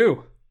 look at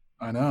you.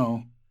 I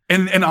know.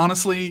 And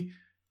honestly,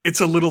 it's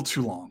a little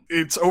too long.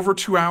 It's over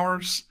 2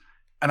 hours,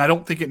 and I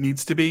don't think it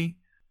needs to be.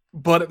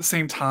 But at the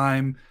same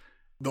time,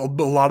 a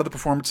lot of the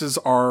performances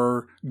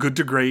are good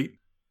to great.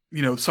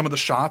 Some of the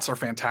shots are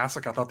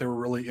fantastic. I thought they were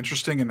really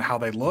interesting in how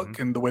they look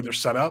and the way they're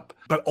set up.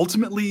 But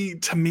ultimately,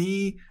 to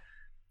me,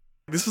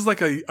 this is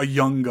like a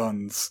Young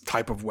Guns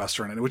type of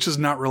Western, which is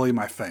not really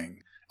my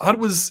thing. I thought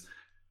it was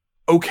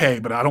okay,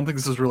 but I don't think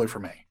this is really for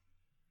me.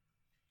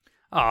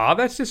 Aw,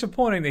 that's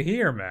disappointing to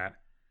hear, Matt.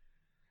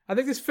 I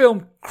think this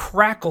film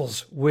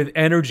crackles with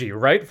energy,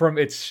 right? From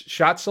its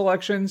shot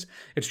selections,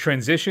 its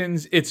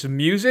transitions, its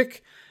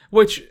music,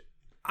 which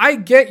I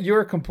get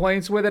your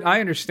complaints with it. I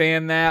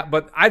understand that.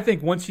 But I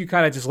think once you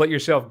kind of just let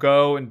yourself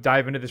go and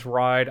dive into this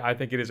ride, I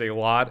think it is a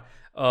lot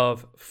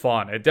of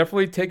fun. It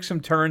definitely takes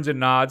some turns and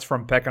nods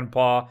from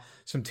Peckinpah,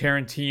 some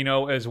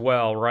Tarantino as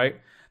well,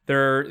 right?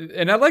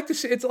 And I like to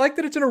see, it's like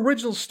that it's an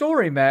original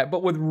story, Matt,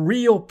 but with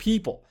real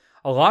people.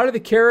 A lot of the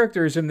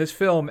characters in this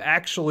film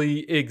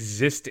actually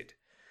existed.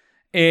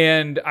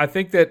 And I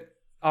think that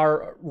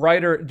our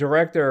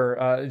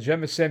writer-director,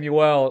 Gemma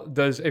Samuel,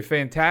 does a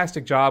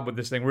fantastic job with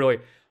this thing, really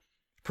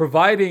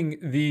providing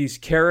these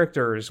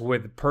characters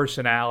with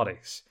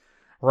personalities,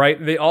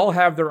 right? They all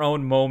have their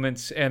own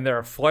moments, and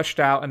they're fleshed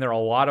out, and they're a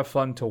lot of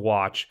fun to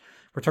watch.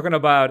 We're talking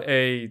about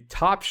a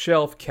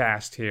top-shelf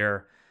cast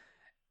here.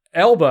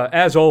 Elba,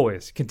 as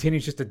always,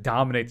 continues just to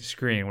dominate the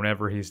screen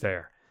whenever he's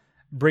there.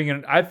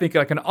 Bringing, I think,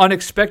 like an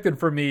unexpected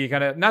for me,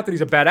 kind of, not that he's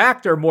a bad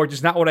actor, more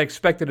just not what I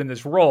expected in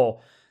this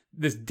role,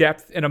 this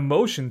depth and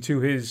emotion to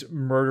his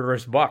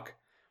murderous Buck,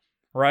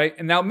 right?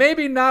 And now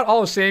maybe not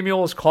all of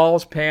Samuel's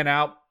calls pan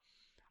out.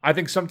 I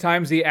think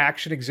sometimes the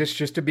action exists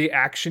just to be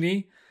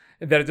actiony,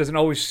 that it doesn't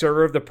always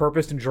serve the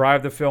purpose and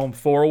drive the film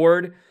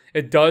forward.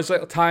 It does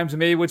at times,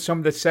 maybe with some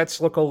of the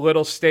sets look a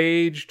little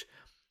staged.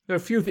 There are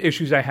a few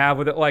issues I have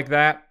with it like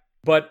that.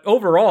 But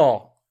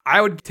overall, I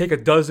would take a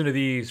dozen of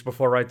these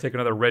before I'd take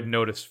another Red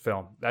Notice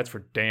film. That's for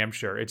damn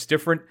sure. It's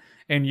different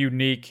and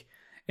unique.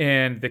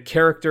 And the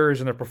characters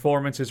and the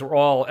performances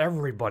were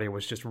everybody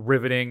was just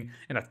riveting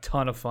and a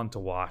ton of fun to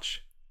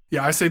watch.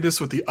 Yeah, I say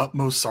this with the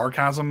utmost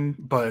sarcasm,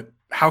 but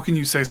how can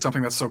you say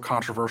something that's so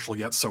controversial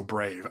yet so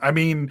brave? I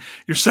mean,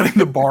 you're setting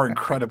the bar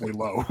incredibly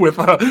low with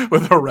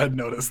a Red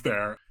Notice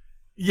there.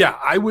 Yeah,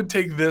 I would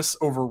take this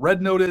over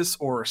Red Notice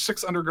or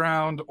Six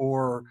Underground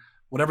or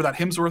whatever that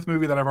Hemsworth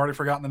movie that I've already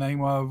forgotten the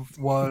name of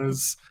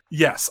was.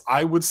 Yes,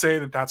 I would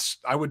say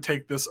I would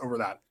take this over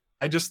that.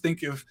 I just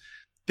think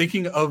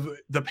thinking of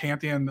the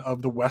pantheon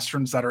of the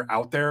Westerns that are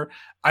out there,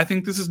 I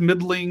think this is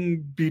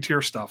middling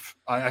B-tier stuff.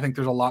 I think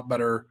there's a lot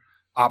better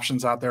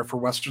options out there for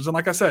Westerns. And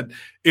like I said,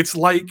 it's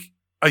like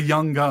a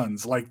Young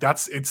Guns. Like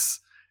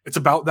it's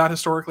about that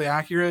historically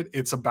accurate.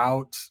 It's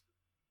about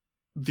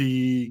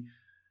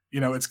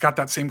it's got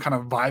that same kind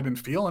of vibe and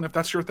feel. And if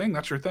that's your thing,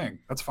 that's your thing.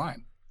 That's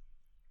fine.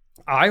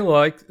 I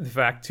like the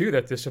fact, too,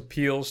 that this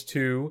appeals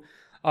to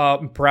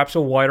perhaps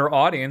a wider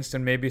audience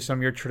than maybe some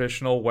of your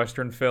traditional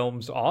Western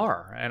films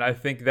are. And I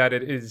think that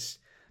it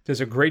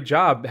does a great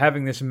job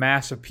having this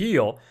mass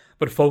appeal,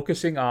 but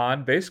focusing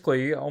on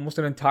basically almost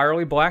an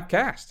entirely black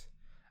cast.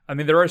 I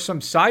mean, there are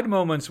some side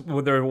moments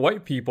where they're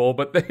white people,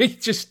 but they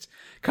just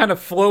kind of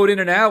float in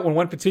and out in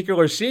one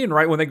particular scene,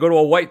 right? When they go to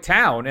a white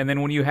town, and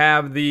then when you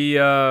have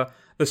the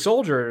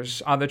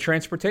soldiers on the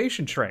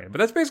transportation train. But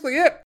that's basically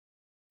it.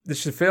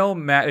 This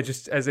film, Matt, it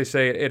just, as they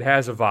say, it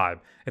has a vibe.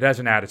 It has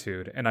an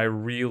attitude, and I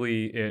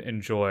really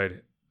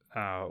enjoyed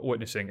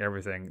witnessing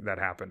everything that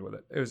happened with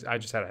it. I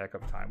just had a heck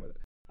of a time with it.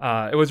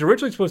 It was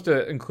originally supposed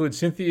to include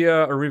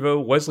Cynthia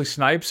Erivo, Wesley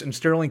Snipes, and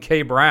Sterling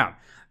K. Brown.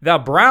 Now,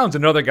 Brown's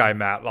another guy,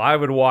 Matt, I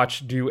would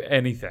watch do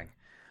anything.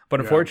 But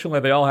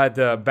unfortunately, they all had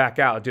to back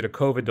out due to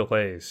COVID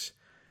delays.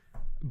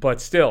 But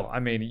still, I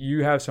mean,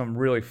 you have some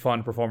really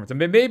fun performances. I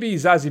mean, maybe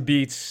Zazie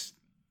Beetz,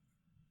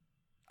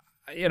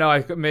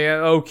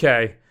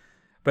 okay.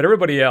 But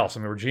everybody else, I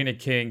mean, Regina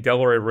King,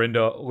 Delroy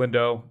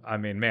Lindo, I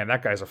mean, man,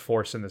 that guy's a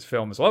force in this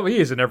film as well. He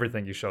is in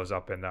everything he shows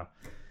up in, though.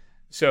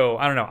 So,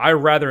 I don't know. I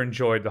rather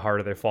enjoyed The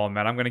Harder They Fall,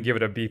 man. I'm going to give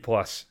it a B+.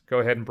 Go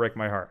ahead and break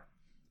my heart.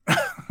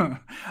 I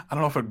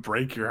don't know if it'd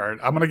break your heart.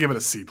 I'm going to give it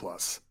a C+.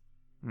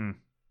 And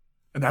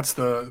that's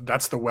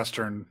the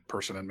Western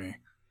person in me.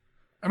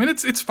 I mean,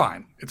 it's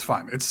fine. It's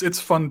fine. It's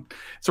fun.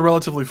 It's a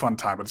relatively fun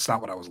time, but it's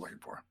not what I was looking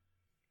for.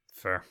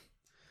 Fair.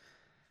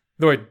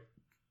 Though I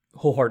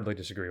wholeheartedly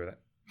disagree with it.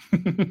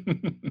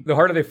 The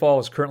Harder They Fall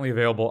is currently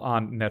available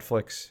on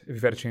Netflix. If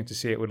you've had a chance to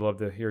see it, we'd love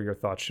to hear your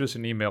thoughts. Shoot us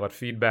an email at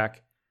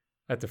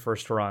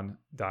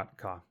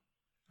feedback@thefirstrun.com.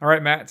 All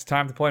right, Matt, it's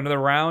time to play another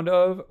round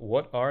of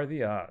What Are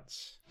the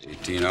Odds?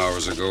 18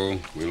 hours ago,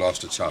 we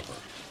lost a chopper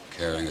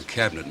carrying a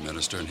cabinet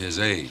minister and his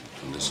aide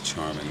from this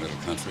charming little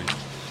country.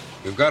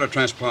 We've got a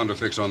transponder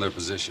fix on their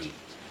position.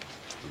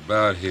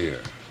 About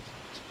here.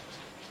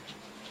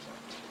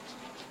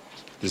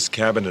 This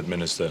cabinet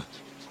minister,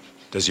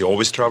 does he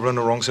always travel on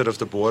the wrong side of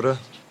the border?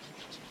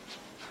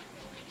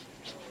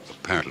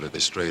 Apparently they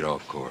strayed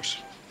off course,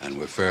 and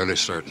we're fairly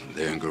certain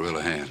they're in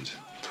guerrilla hands.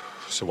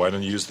 So why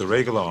don't you use the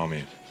regular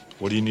army?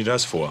 What do you need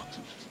us for?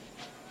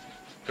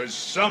 Because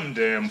some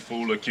damn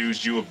fool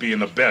accused you of being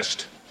the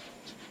best.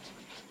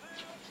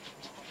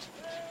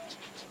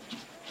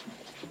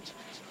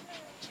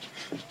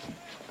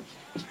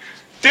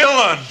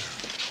 Dylan!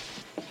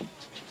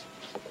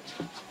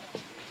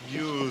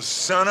 You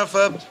son of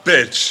a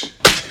bitch!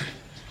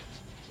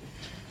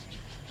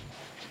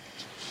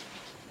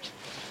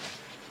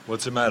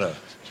 What's the matter?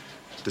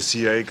 The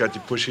CIA got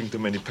you pushing too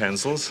many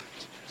pencils?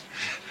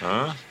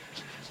 Huh?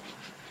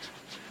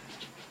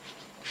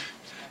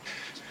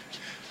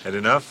 Had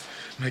enough?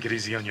 Make it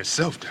easy on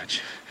yourself,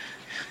 Dutch.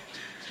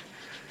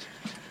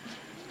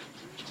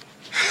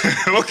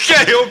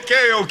 Okay. You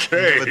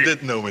never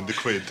did know when to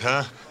quit,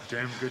 huh?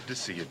 Damn good to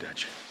see you,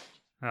 Dutch.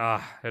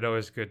 It's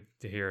always good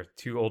to hear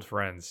two old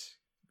friends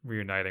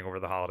reuniting over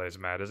the holidays,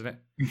 Matt, isn't it?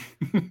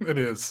 It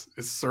is.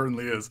 It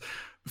certainly is.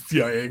 The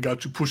CIA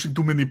got you pushing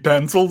too many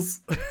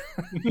pencils.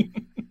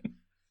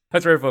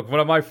 That's right, folks. One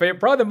of my favorite,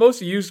 probably the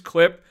most used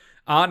clip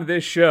on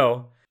this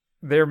show.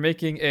 They're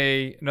making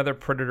another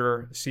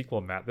Predator sequel,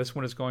 Matt. This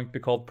one is going to be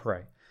called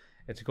Prey.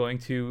 It's going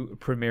to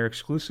premiere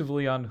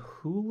exclusively on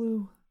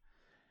Hulu.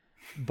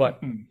 But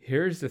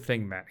here's the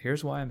thing, Matt.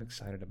 Here's why I'm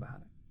excited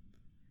about it.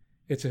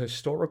 It's a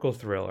historical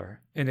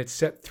thriller, and it's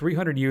set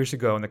 300 years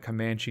ago in the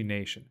Comanche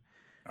Nation.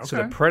 Okay. So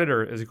the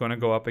Predator is going to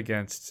go up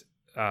against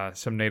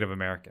some Native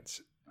Americans.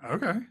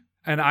 Okay.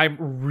 And I'm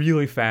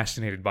really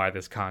fascinated by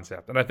this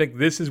concept. And I think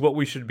this is what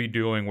we should be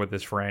doing with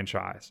this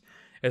franchise,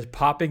 is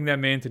popping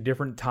them into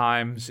different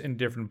times in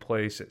different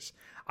places.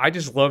 I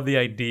just love the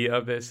idea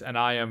of this, and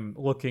I am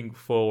looking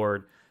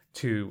forward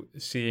to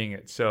seeing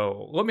it.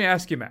 So let me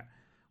ask you, Matt,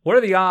 what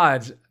are the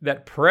odds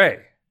that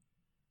Prey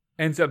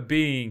ends up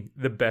being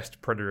the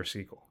best Predator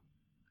sequel?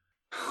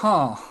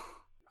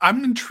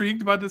 I'm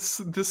intrigued by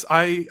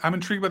I'm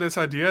intrigued by this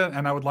idea,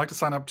 and I would like to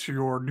sign up to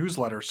your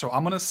newsletter. So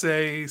I'm going to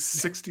say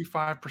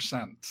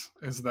 65%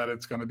 is that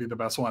it's going to be the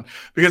best one,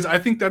 because I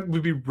think that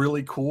would be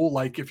really cool.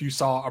 Like if you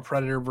saw a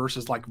Predator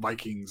versus like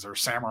Vikings or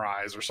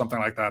Samurais or something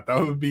like that, that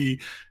would be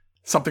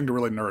something to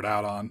really nerd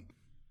out on.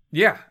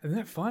 Yeah, isn't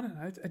that fun?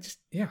 I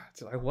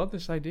love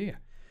this idea.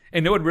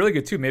 And it would really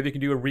good too. Maybe you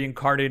can do a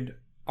reincarnated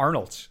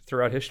Arnold's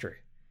throughout history.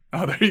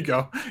 Oh, there you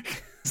go.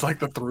 It's like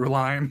the through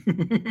line.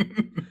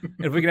 And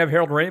if we can have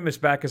Harold Ramis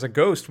back as a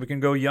ghost, we can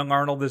go young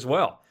Arnold as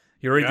well.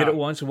 You already did it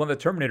once with one of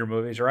the Terminator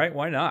movies, right?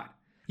 Why not?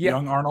 Yeah.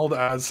 Young Arnold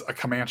as a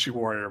Comanche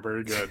warrior.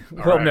 Very good.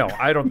 No,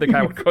 I don't think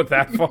I would go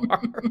that far.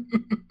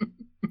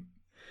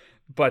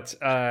 But,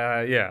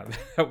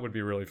 that would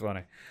be really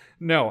funny.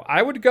 No,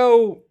 I would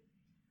go...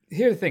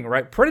 Here's the thing,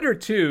 right? Predator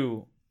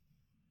 2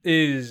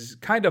 is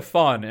kind of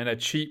fun in a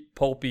cheap,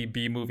 pulpy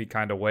B-movie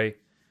kind of way.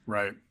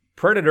 Right.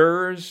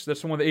 Predators,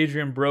 that's the one with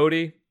Adrian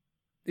Brody,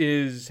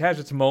 has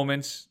its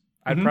moments.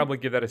 I'd probably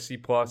give that a C+.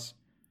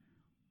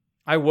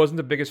 I wasn't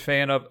the biggest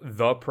fan of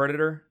The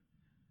Predator,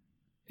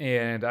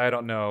 and I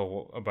don't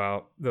know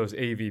about those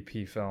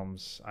AVP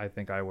films. I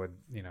think I would,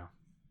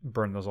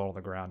 burn those all to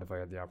the ground if I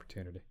had the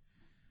opportunity.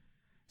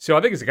 So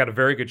I think it's got a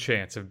very good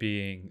chance of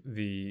being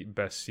the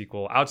best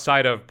sequel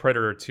outside of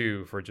Predator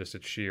 2 for just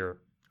its sheer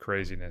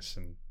craziness.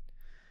 And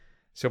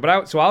so,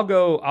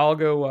 I'll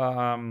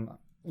go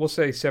we'll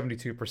say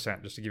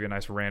 72%, just to give you a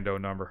nice rando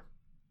number.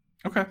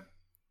 Okay.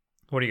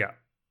 What do you got?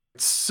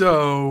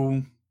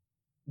 So,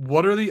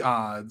 what are the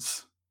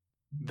odds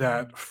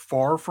that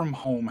Far From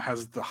Home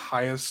has the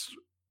highest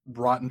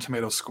Rotten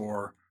Tomato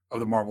score of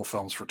the Marvel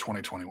films for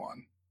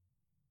 2021?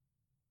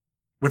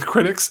 With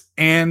critics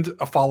and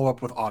a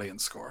follow-up with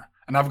audience score.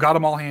 And I've got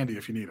them all handy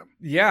if you need them.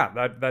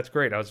 Yeah, that's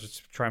great. I was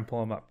just trying to pull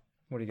them up.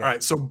 What do you got? All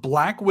right, so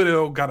Black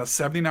Widow got a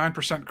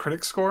 79%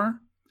 critic score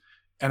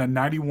and a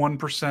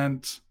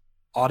 91%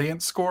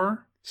 audience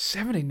score.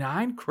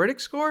 79 critic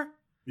score?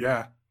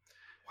 Yeah. Wow.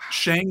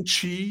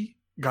 Shang-Chi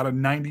got a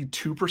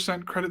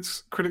 92%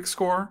 critic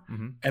score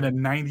and a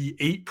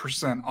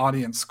 98%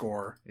 audience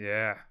score.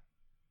 Yeah.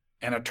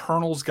 And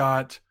Eternals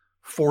got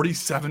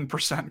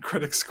 47%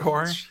 critic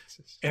score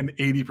and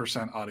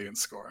 80%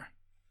 audience score.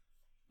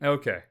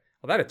 Okay.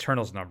 Well, that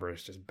Eternals number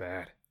is just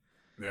bad.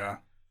 Yeah.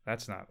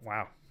 That's not,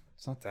 wow.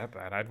 It's not that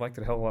bad. I'd like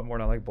it a hell of a lot more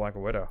than I like Black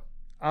Widow.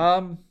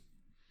 That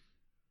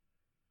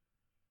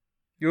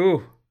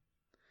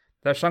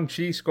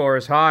Shang-Chi score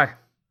is high.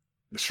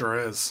 It sure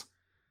is.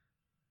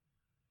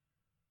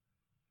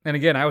 And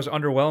again, I was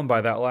underwhelmed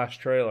by that last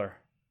trailer.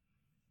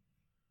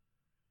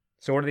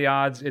 So what are the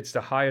odds it's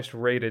the highest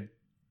rated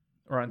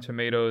Rotten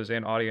Tomatoes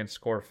and audience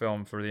score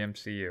film for the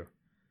MCU?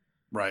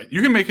 Right.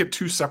 You can make it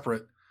two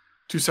separate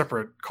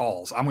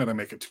calls. I'm going to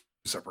make it two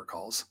separate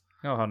calls.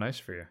 Oh, how nice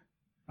for you.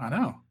 I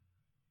know.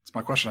 It's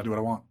my question. I do what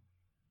I want.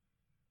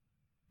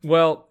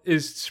 Well,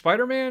 is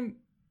Spider-Man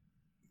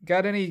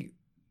got any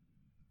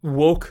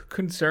woke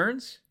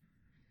concerns?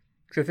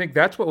 Because I think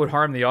that's what would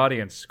harm the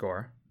audience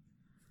score.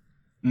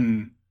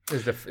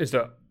 Is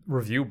the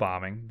review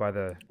bombing by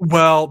the...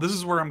 Well, this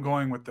is where I'm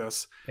going with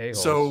this.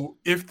 A-holes. So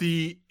if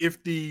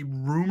the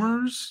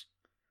rumors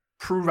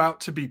prove out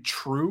to be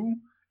true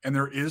and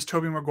there is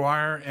Tobey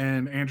Maguire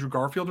and Andrew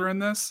Garfield are in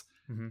this,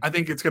 I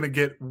think it's going to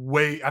get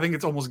I think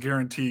it's almost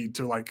guaranteed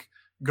to like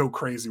go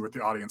crazy with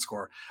the audience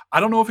score. I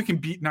don't know if it can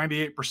beat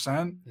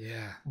 98%.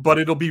 Yeah. But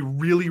it'll be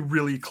really,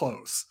 really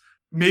close.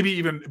 Maybe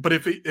even, but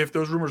if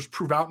those rumors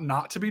prove out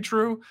not to be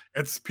true,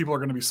 people are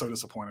going to be so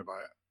disappointed by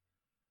it.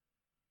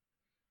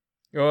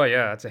 Oh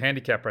yeah, that's a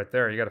handicap right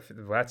there. You got to.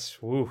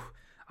 That's woo.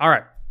 All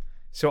right,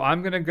 so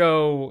I'm gonna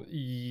go.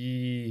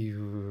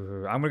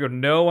 I'm gonna go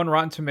no on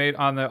Rotten Tomato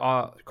on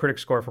the critic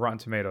score for Rotten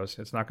Tomatoes.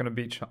 It's not gonna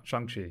beat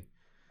Shang-Chi.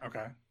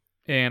 Okay.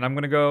 And I'm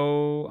gonna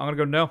go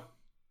no,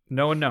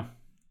 no and no,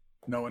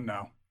 no and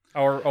no.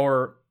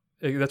 Or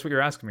that's what you're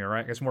asking me,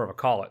 right? It's more of a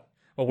call it.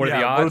 Well, what are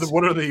the odds?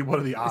 What are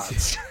the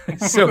odds?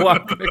 So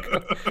I'm gonna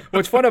go,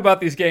 what's fun about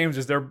these games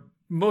is they're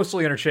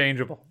mostly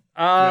interchangeable.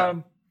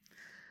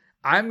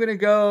 I'm going to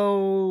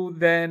go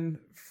then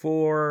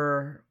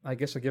for, I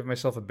guess I'll give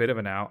myself a bit of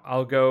an out.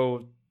 I'll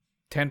go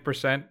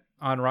 10%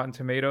 on Rotten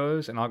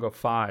Tomatoes, and I'll go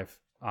 5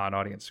 on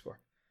audience score.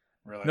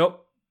 Really?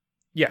 Nope.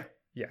 Yeah.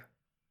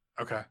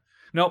 Okay.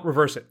 Nope,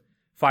 reverse it.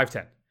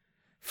 5-10.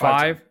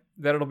 5,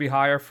 that it'll be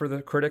higher for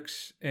the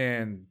critics,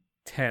 and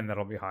 10,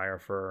 that'll be higher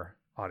for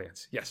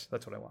audience. Yes,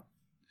 that's what I want.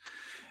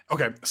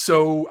 Okay,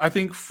 so I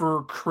think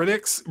for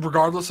critics,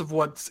 regardless of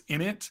what's in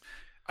it,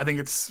 I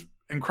think it's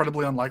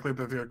incredibly unlikely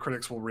that the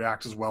critics will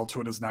react as well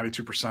to it as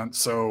 92%.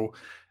 So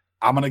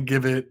I'm going to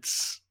give it,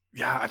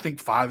 I think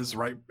 5 is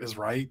right.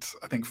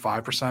 I think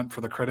 5% for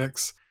the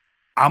critics.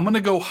 I'm going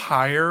to go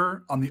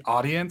higher on the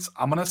audience.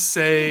 I'm going to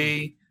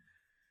say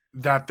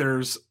that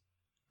there's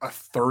a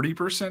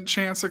 30%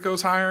 chance it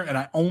goes higher. And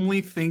I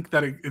only think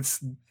that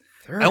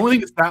I only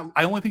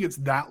think it's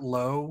that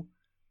low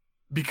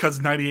because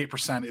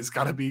 98% is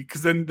got to be,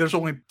 because then there's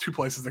only 2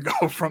 places to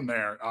go from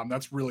there.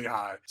 That's really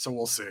high. So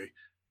we'll see.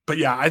 But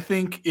yeah, I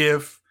think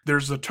if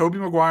there's a Tobey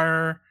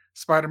Maguire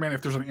Spider-Man,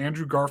 if there's an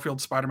Andrew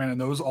Garfield Spider-Man,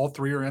 and those all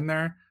 3 are in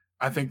there,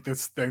 I think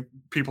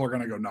people are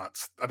going to go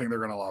nuts. I think they're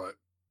going to love it.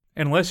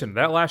 And listen,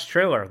 that last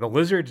trailer, the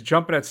lizard's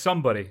jumping at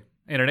somebody,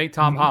 and it ain't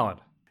Tom Holland.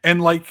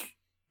 And like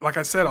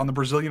I said on the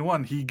Brazilian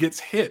one, he gets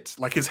hit,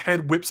 like his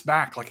head whips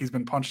back, like he's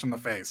been punched in the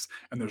face,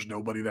 and there's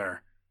nobody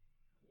there.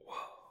 Whoa.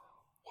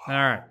 All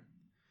right.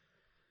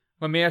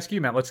 Let me ask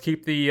you, Matt. Let's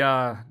keep the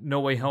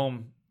No Way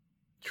Home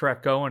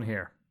track going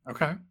here.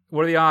 Okay.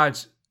 What are the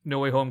odds No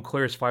Way Home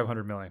clears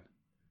 500 million?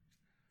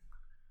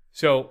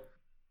 So,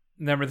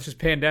 remember, this is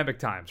pandemic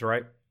times,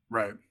 right?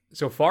 Right.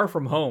 So Far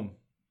From Home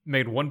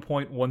made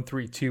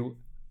 1.132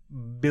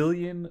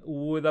 billion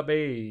with a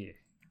B.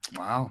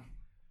 Wow.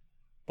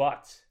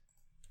 But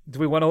do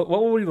we want to?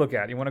 What would we look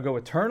at? You want to go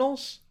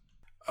Eternals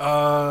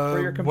for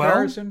your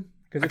comparison?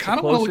 Because I kind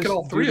of want to look at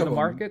all 3 of the them.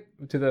 Market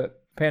to the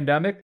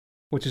pandemic,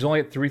 which is only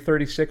at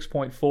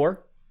 336.4.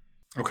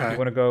 Okay. You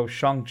want to go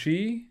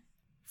Shang-Chi?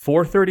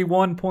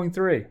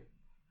 431.3.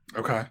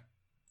 Okay.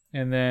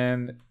 And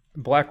then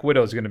Black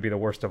Widow is going to be the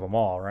worst of them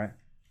all, right?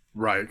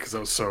 Right, because that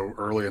was so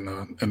early in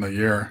the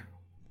year.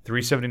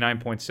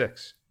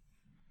 379.6.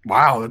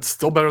 Wow, that's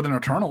still better than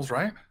Eternals,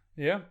 right?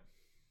 Yeah.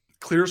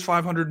 Clears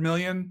 500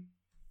 million.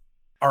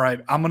 All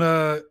right, I'm going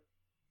to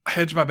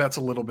hedge my bets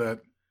a little bit.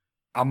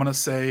 I'm going to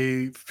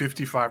say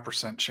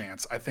 55%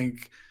 chance. I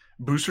think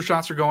booster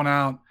shots are going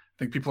out. I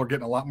think people are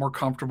getting a lot more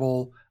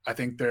comfortable. I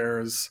think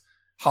there's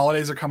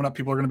holidays are coming up.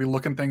 People are going to be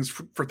looking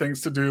for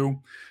things to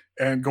do,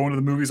 and going to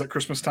the movies at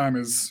Christmas time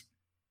is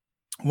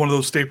one of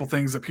those staple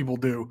things that people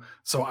do.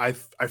 So I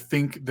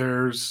think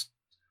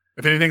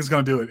if anything's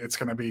going to do it, it's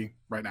going to be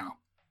right now.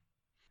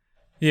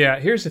 Yeah,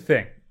 here's the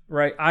thing,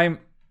 right?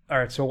 All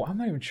right, so I'm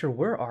not even sure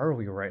where are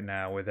we right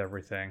now with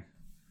everything.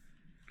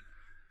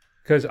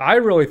 Because I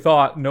really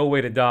thought No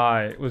Way to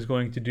Die was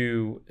going to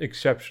do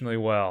exceptionally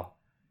well.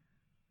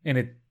 And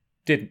it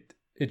didn't.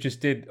 It just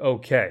did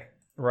okay,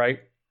 right?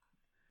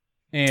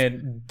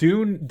 And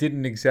Dune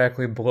didn't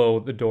exactly blow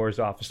the doors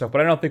off and stuff, but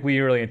I don't think we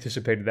really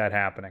anticipated that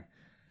happening.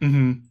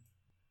 Mm-hmm.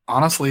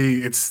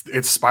 Honestly, it's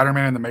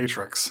Spider-Man and the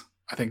Matrix,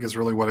 I think, is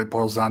really what it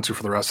boils down to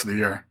for the rest of the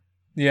year.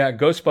 Yeah,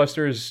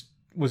 Ghostbusters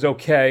was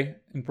okay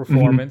in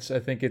performance. I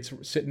think it's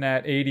sitting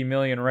at 80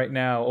 million right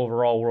now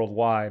overall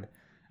worldwide.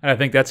 And I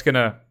think that's going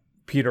to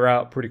peter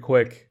out pretty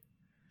quick.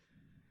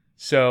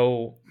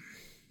 So,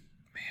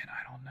 man,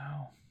 I don't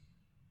know.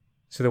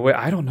 So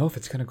I don't know if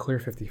it's going to clear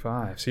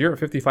 55. So you're at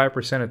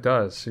 55% it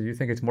does. So you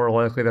think it's more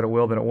likely that it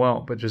will than it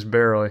won't, but just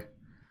barely.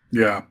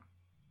 Yeah.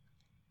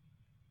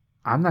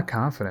 I'm not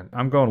confident.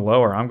 I'm going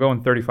lower. I'm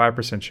going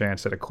 35%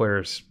 chance that it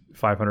clears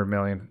 500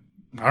 million.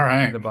 All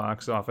right. In the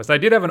box office. I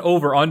did have an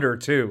over-under,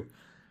 too,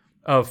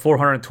 of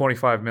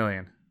 425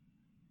 million.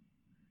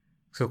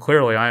 So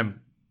clearly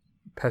I'm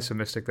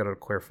pessimistic that it'll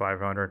clear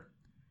 500.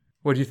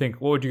 What do you think?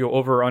 What would you go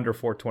over or under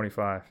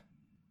 425?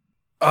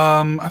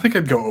 I think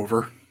I'd go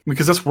over.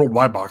 Because that's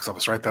worldwide box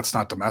office, right? That's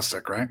not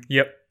domestic, right?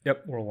 Yep,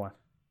 worldwide.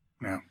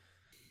 Yeah.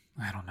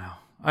 I don't know.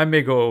 I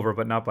may go over,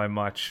 but not by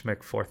much.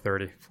 Make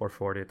 430,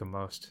 440 at the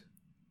most.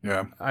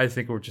 Yeah. I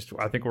think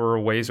we're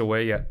a ways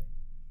away yet.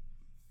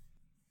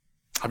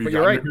 Have you but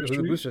you're right.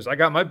 The boosters. I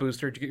got my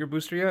booster. Did you get your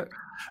booster yet?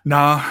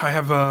 Nah, I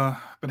have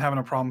been having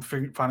a problem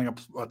finding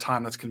a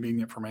time that's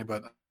convenient for me,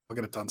 but I'll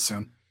get it done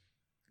soon.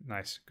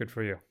 Nice. Good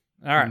for you.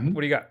 All right.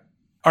 What do you got?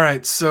 All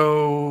right.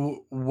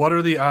 So what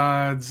are the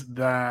odds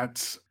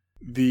that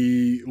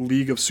the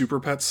League of Super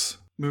Pets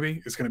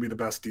movie is going to be the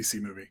best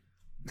DC movie?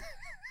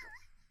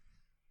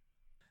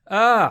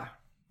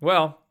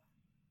 Well,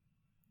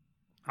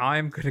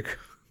 I'm going to go.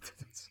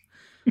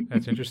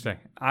 That's interesting.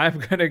 I'm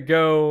going to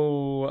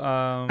go.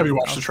 Have you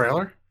watched the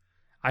trailer?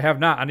 I have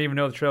not. I didn't even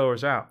know the trailer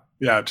was out.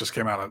 Yeah, it just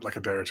came out like a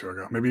day or two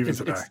ago. Maybe even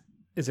today.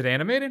 Is it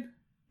animated?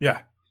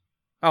 Yeah.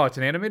 Oh, it's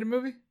an animated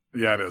movie?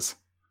 Yeah, it is.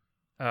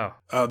 Oh.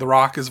 The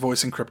Rock is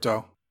voicing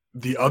Crypto.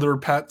 The other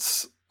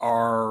pets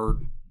are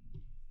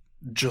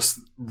just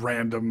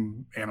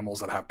random animals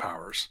that have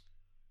powers.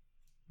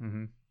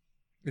 Mm-hmm.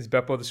 Is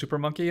Beppo the super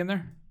monkey in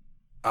there?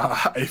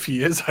 If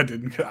he is, I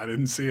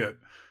didn't see it.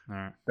 All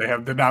right.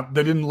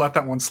 They didn't let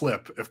that one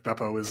slip if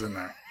Beppo is in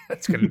there.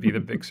 That's going to be the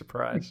big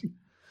surprise.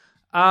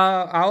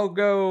 I'll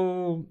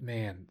go,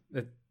 man.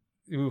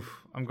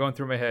 I'm going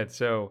through my head.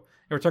 So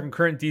we're talking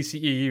current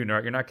DCEU,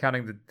 right? You're not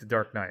counting the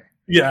Dark Knight.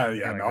 Yeah.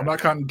 No, I'm not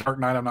counting Dark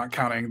Knight. I'm not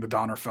counting the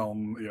Donner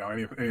film.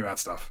 Any of that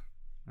stuff.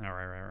 All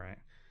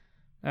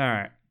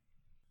right.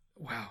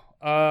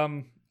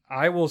 Wow.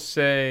 I will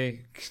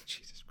say,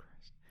 Jesus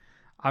Christ.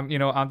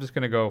 I'm just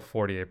gonna go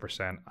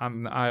 48%.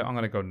 I'm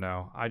gonna go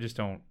no. I just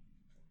don't.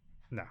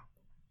 No.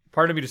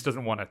 Part of me just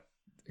doesn't want to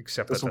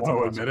accept that. That's a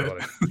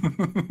possibility.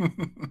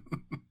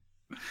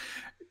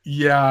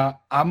 Yeah,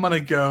 I'm gonna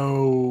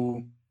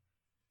go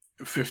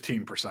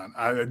 15%.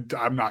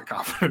 I'm not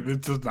confident.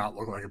 It does not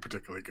look like a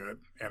particularly good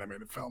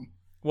animated film.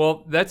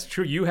 Well, that's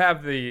true. You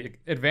have the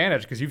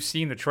advantage because you've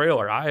seen the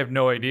trailer. I have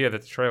no idea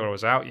that the trailer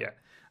was out yet.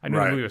 I knew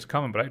the movie was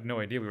coming, but I had no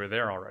idea we were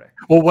there already.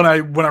 Well, when I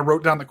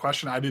wrote down the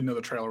question, I didn't know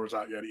the trailer was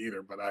out yet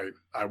either, but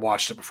I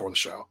watched it before the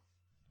show.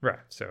 Right.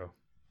 So,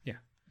 yeah.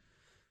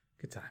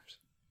 Good times.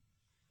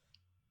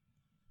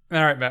 All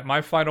right, Matt,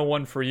 my final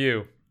one for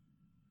you.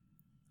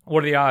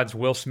 What are the odds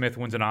Will Smith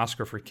wins an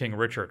Oscar for King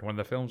Richard, one of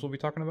the films we'll be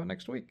talking about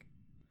next week?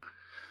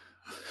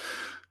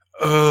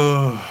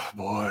 Oh,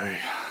 boy.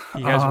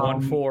 He has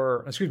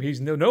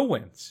he's no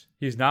wins.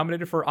 He's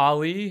nominated for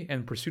Ali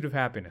and Pursuit of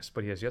Happiness,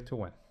 but he has yet to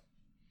win.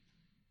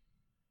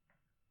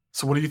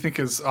 So what do you think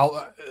is...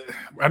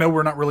 I know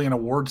we're not really in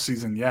award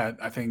season yet.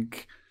 I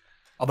think,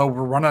 although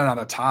we're running out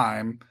of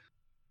time,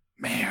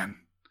 man,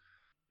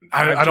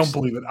 I don't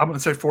believe it. I'm going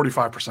to say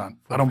 45%.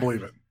 I don't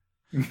believe it.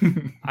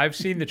 I've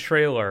seen the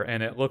trailer,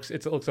 and it looks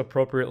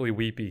appropriately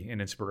weepy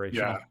and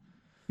inspirational.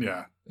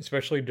 Yeah.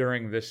 Especially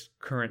during this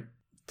current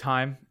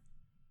time.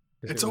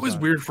 It's always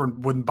weird for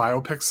when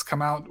biopics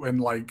come out when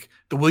like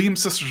the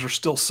Williams sisters are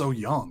still so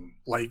young.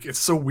 Like it's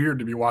so weird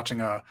to be watching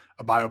a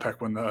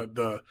biopic when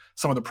the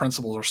some of the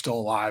principals are still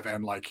alive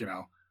and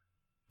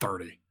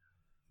 30.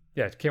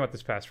 Yeah, it came out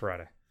this past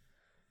Friday.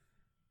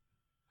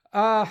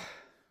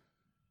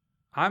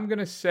 I'm going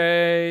to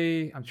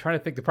say, I'm trying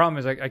to think. The problem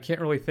is I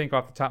can't really think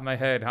off the top of my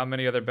head how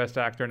many other Best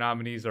Actor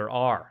nominees there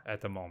are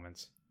at the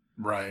moment.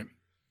 Right.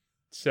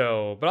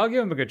 So, but I'll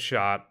give him a good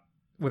shot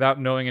without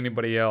knowing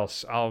anybody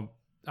else. I'll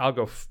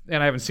go,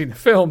 and I haven't seen the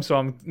film, so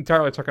I'm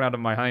entirely talking out of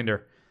my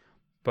hinder.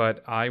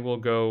 But I will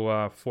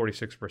go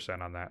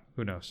 46% on that.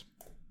 Who knows?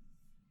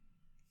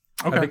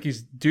 Okay. I think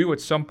he's due at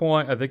some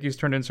point. I think he's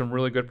turned in some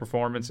really good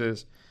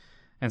performances.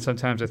 And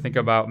sometimes I think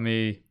about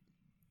me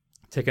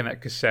taking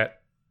that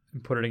cassette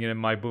and putting it in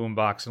my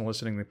boombox and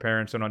listening. The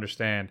parents don't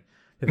understand.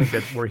 They think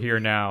that we're here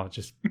now. It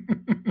just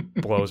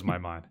blows my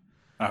mind.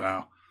 I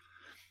know.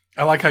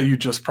 I like how you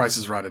just Price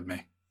is Righted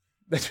me.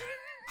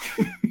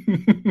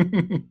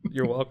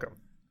 You're welcome.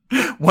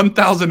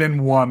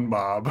 1001,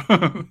 Bob.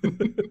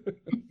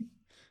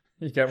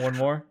 You got one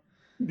more?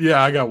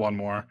 Yeah, I got one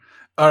more.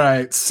 All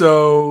right.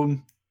 So,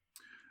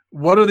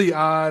 what are the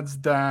odds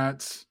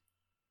that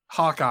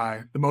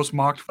Hawkeye, the most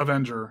mocked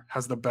Avenger,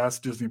 has the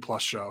best Disney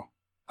Plus show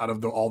out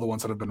of all the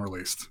ones that have been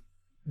released?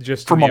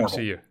 Just for the Marvel.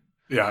 MCU.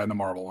 Yeah, and the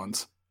Marvel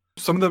ones.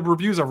 Some of the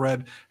reviews I've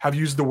read have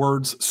used the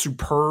words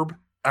superb,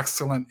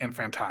 excellent, and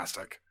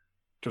fantastic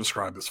to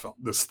describe this film,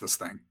 this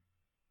thing.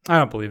 I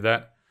don't believe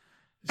that.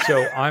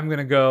 So I'm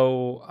gonna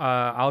go.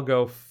 I'll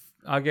go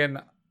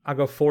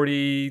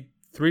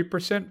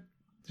 43%,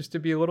 just to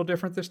be a little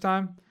different this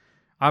time.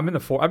 I've been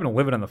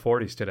living in the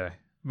 40s today,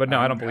 but no,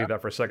 I don't believe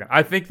that for a second.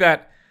 I think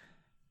that.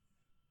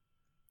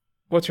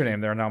 What's her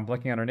name there? Now I'm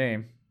blanking on her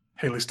name.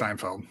 Haley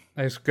Steinfeld.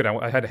 That's good.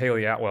 I had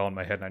Haley Atwell in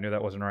my head, and I knew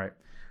that wasn't right.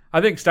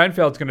 I think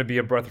Steinfeld's going to be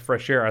a breath of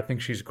fresh air. I think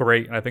she's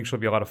great, and I think she'll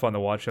be a lot of fun to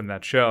watch in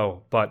that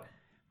show. But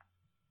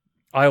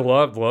I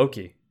loved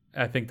Loki.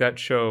 I think that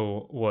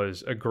show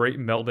was a great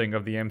melding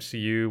of the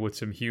MCU with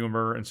some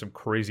humor and some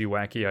crazy,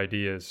 wacky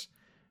ideas.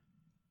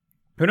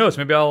 Who knows?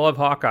 Maybe I'll love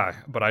Hawkeye,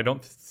 but I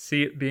don't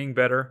see it being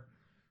better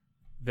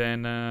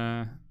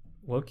than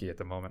Loki at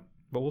the moment.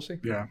 But we'll see.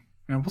 Yeah,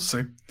 we'll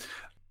see.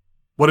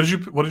 What did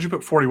you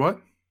put? 40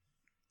 what?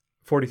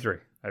 43,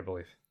 I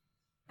believe.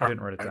 I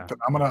didn't write it down.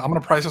 I'm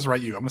gonna Price is Right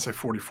you. I'm gonna say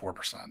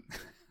 44%.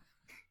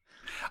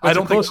 I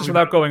don't think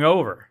without going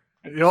over.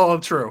 Yeah,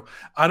 true.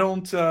 I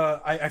don't.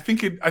 I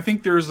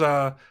think there's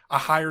a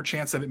higher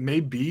chance that it may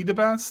be the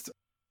best,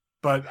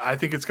 but I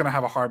think it's going to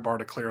have a hard bar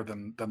to clear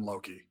than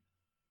Loki.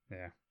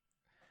 Yeah,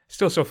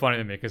 still so funny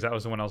to me because that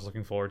was the one I was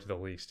looking forward to the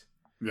least.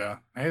 Yeah,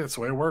 hey, that's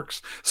the way it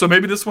works. So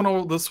maybe this one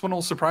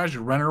will surprise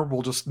you. Renner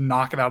will just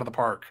knock it out of the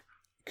park.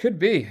 Could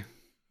be,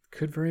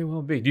 could very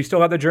well be. Do you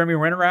still have the Jeremy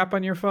Renner app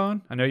on your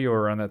phone? I know you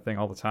were on that thing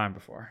all the time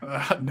before.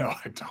 No,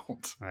 I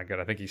don't. Good.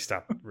 I think he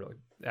stopped really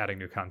adding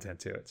new content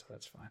to it, so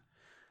that's fine.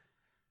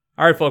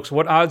 All right, folks,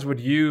 what odds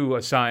would you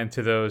assign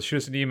to those? Shoot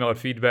us an email at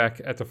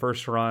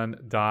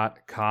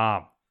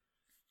feedback@thefirstrun.com.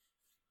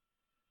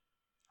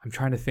 I'm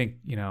trying to think,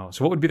 so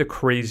what would be the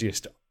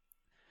craziest?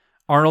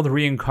 Arnold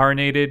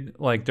reincarnated,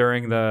 like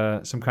during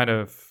some kind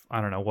of, I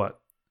don't know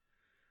what,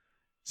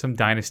 some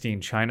dynasty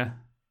in China?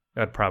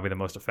 That'd probably be the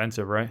most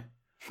offensive, right?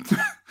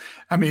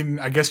 I mean,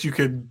 I guess you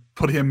could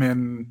put him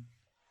in,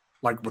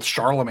 like, with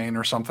Charlemagne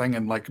or something,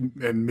 and like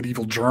in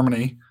medieval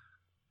Germany.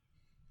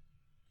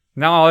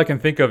 Now all I can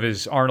think of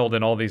is Arnold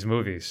in all these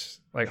movies,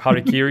 like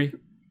Harikiri,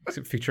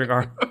 featuring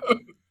Arnold.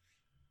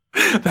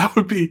 That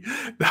would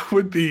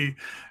be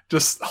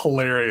just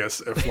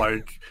hilarious if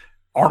like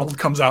Arnold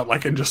comes out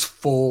like in just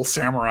full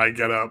samurai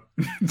getup,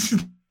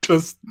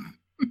 just.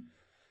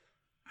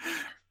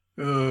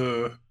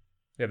 Yeah,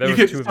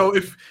 so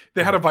if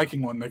they had a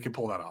Viking one, they could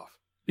pull that off.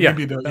 Yeah,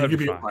 you could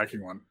be a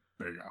Viking one.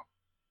 There you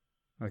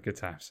go. Good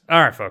times.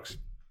 All right, folks,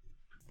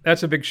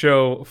 that's a big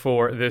show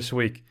for this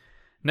week.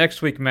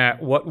 Next week,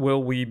 Matt, what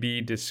will we be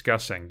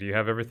discussing? Do you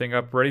have everything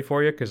up ready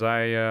for you? Because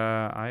I do.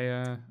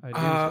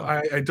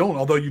 I don't.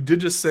 Although you did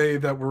just say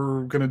that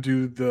we're going to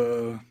do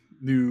the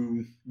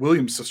new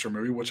Williams sister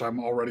movie, which I'm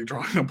already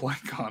drawing a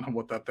blank on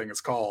what that thing is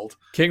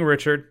called.King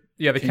Richard.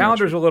 Yeah, the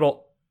calendar's a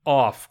little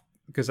off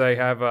because I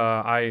have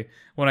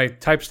when I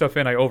type stuff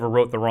in, I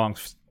overwrote the wrong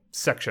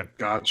section.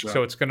 Gotcha.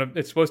 So it's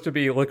supposed to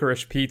be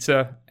Licorice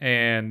Pizza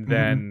and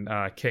then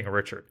King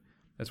Richard.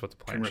 That's what the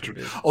plan should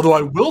be. Although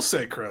I will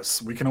say,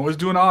 Chris, we can always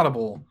do an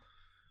audible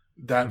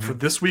that for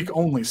this week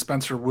only,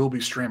 Spencer will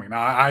be streaming. Now,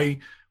 I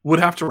would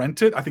have to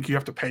rent it. I think you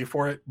have to pay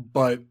for it,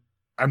 but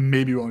I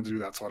may be willing to do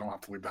that so I don't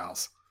have to leave the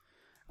house.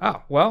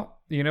 Oh, well,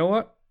 you know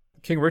what?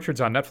 King Richard's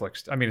on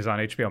Netflix. I mean, it's on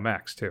HBO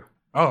Max, too.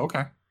 Oh,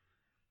 okay.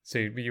 So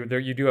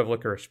you do have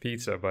Licorice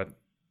Pizza, but...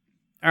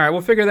 All right,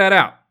 we'll figure that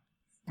out.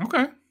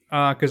 Okay.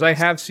 Because I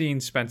have seen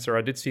Spencer.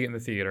 I did see it in the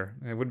theater.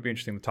 It would be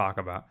interesting to talk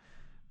about.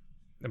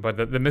 But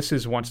the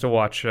missus wants to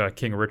watch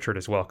King Richard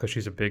as well because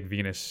she's a big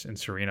Venus and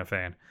Serena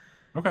fan.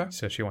 Okay.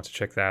 So she wants to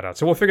check that out.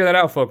 So we'll figure that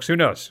out, folks. Who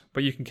knows?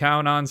 But you can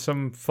count on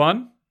some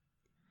fun.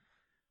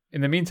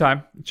 In the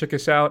meantime, check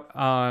us out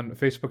on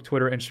Facebook,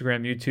 Twitter,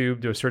 Instagram,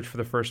 YouTube. Do a search for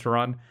The First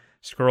Run.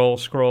 Scroll,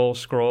 scroll,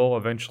 scroll.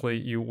 Eventually,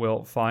 you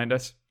will find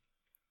us.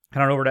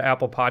 Head on over to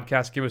Apple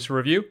Podcasts. Give us a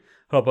review.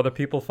 Help other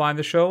people find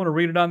the show and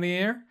read it on the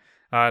air.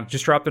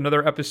 Just dropped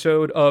another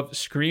episode of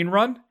Screen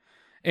Run.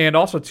 And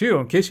also, too,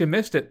 in case you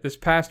missed it, this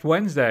past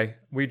Wednesday,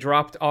 we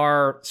dropped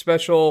our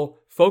special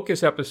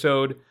focus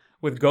episode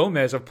with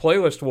Gomez of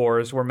Playlist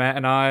Wars, where Matt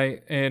and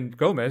I and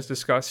Gomez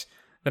discuss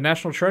the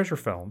National Treasure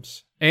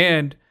films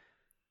and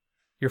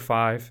your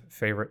 5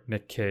 favorite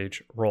Nick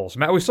Cage roles.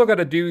 Matt, we still got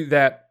to do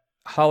that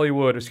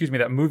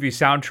movie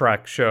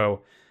soundtrack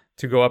show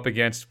to go up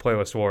against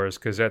Playlist Wars,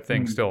 because that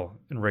thing still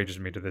enrages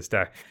me to this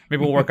day.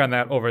 Maybe we'll work on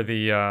that over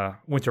the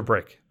winter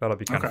break. That'll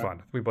be kind of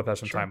fun. We both have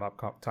some time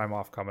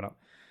off coming up.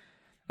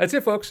 That's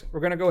it, folks. We're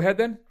going to go ahead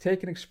then,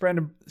 take an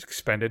expended.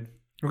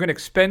 We're going to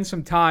expend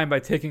some time by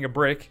taking a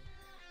break.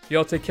 You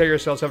all take care of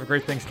yourselves. Have a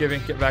great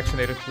Thanksgiving. Get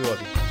vaccinated. We love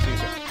you. See you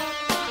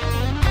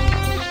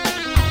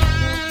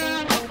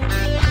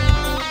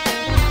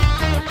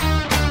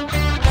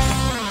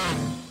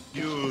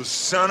soon. You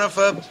son of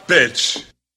a bitch.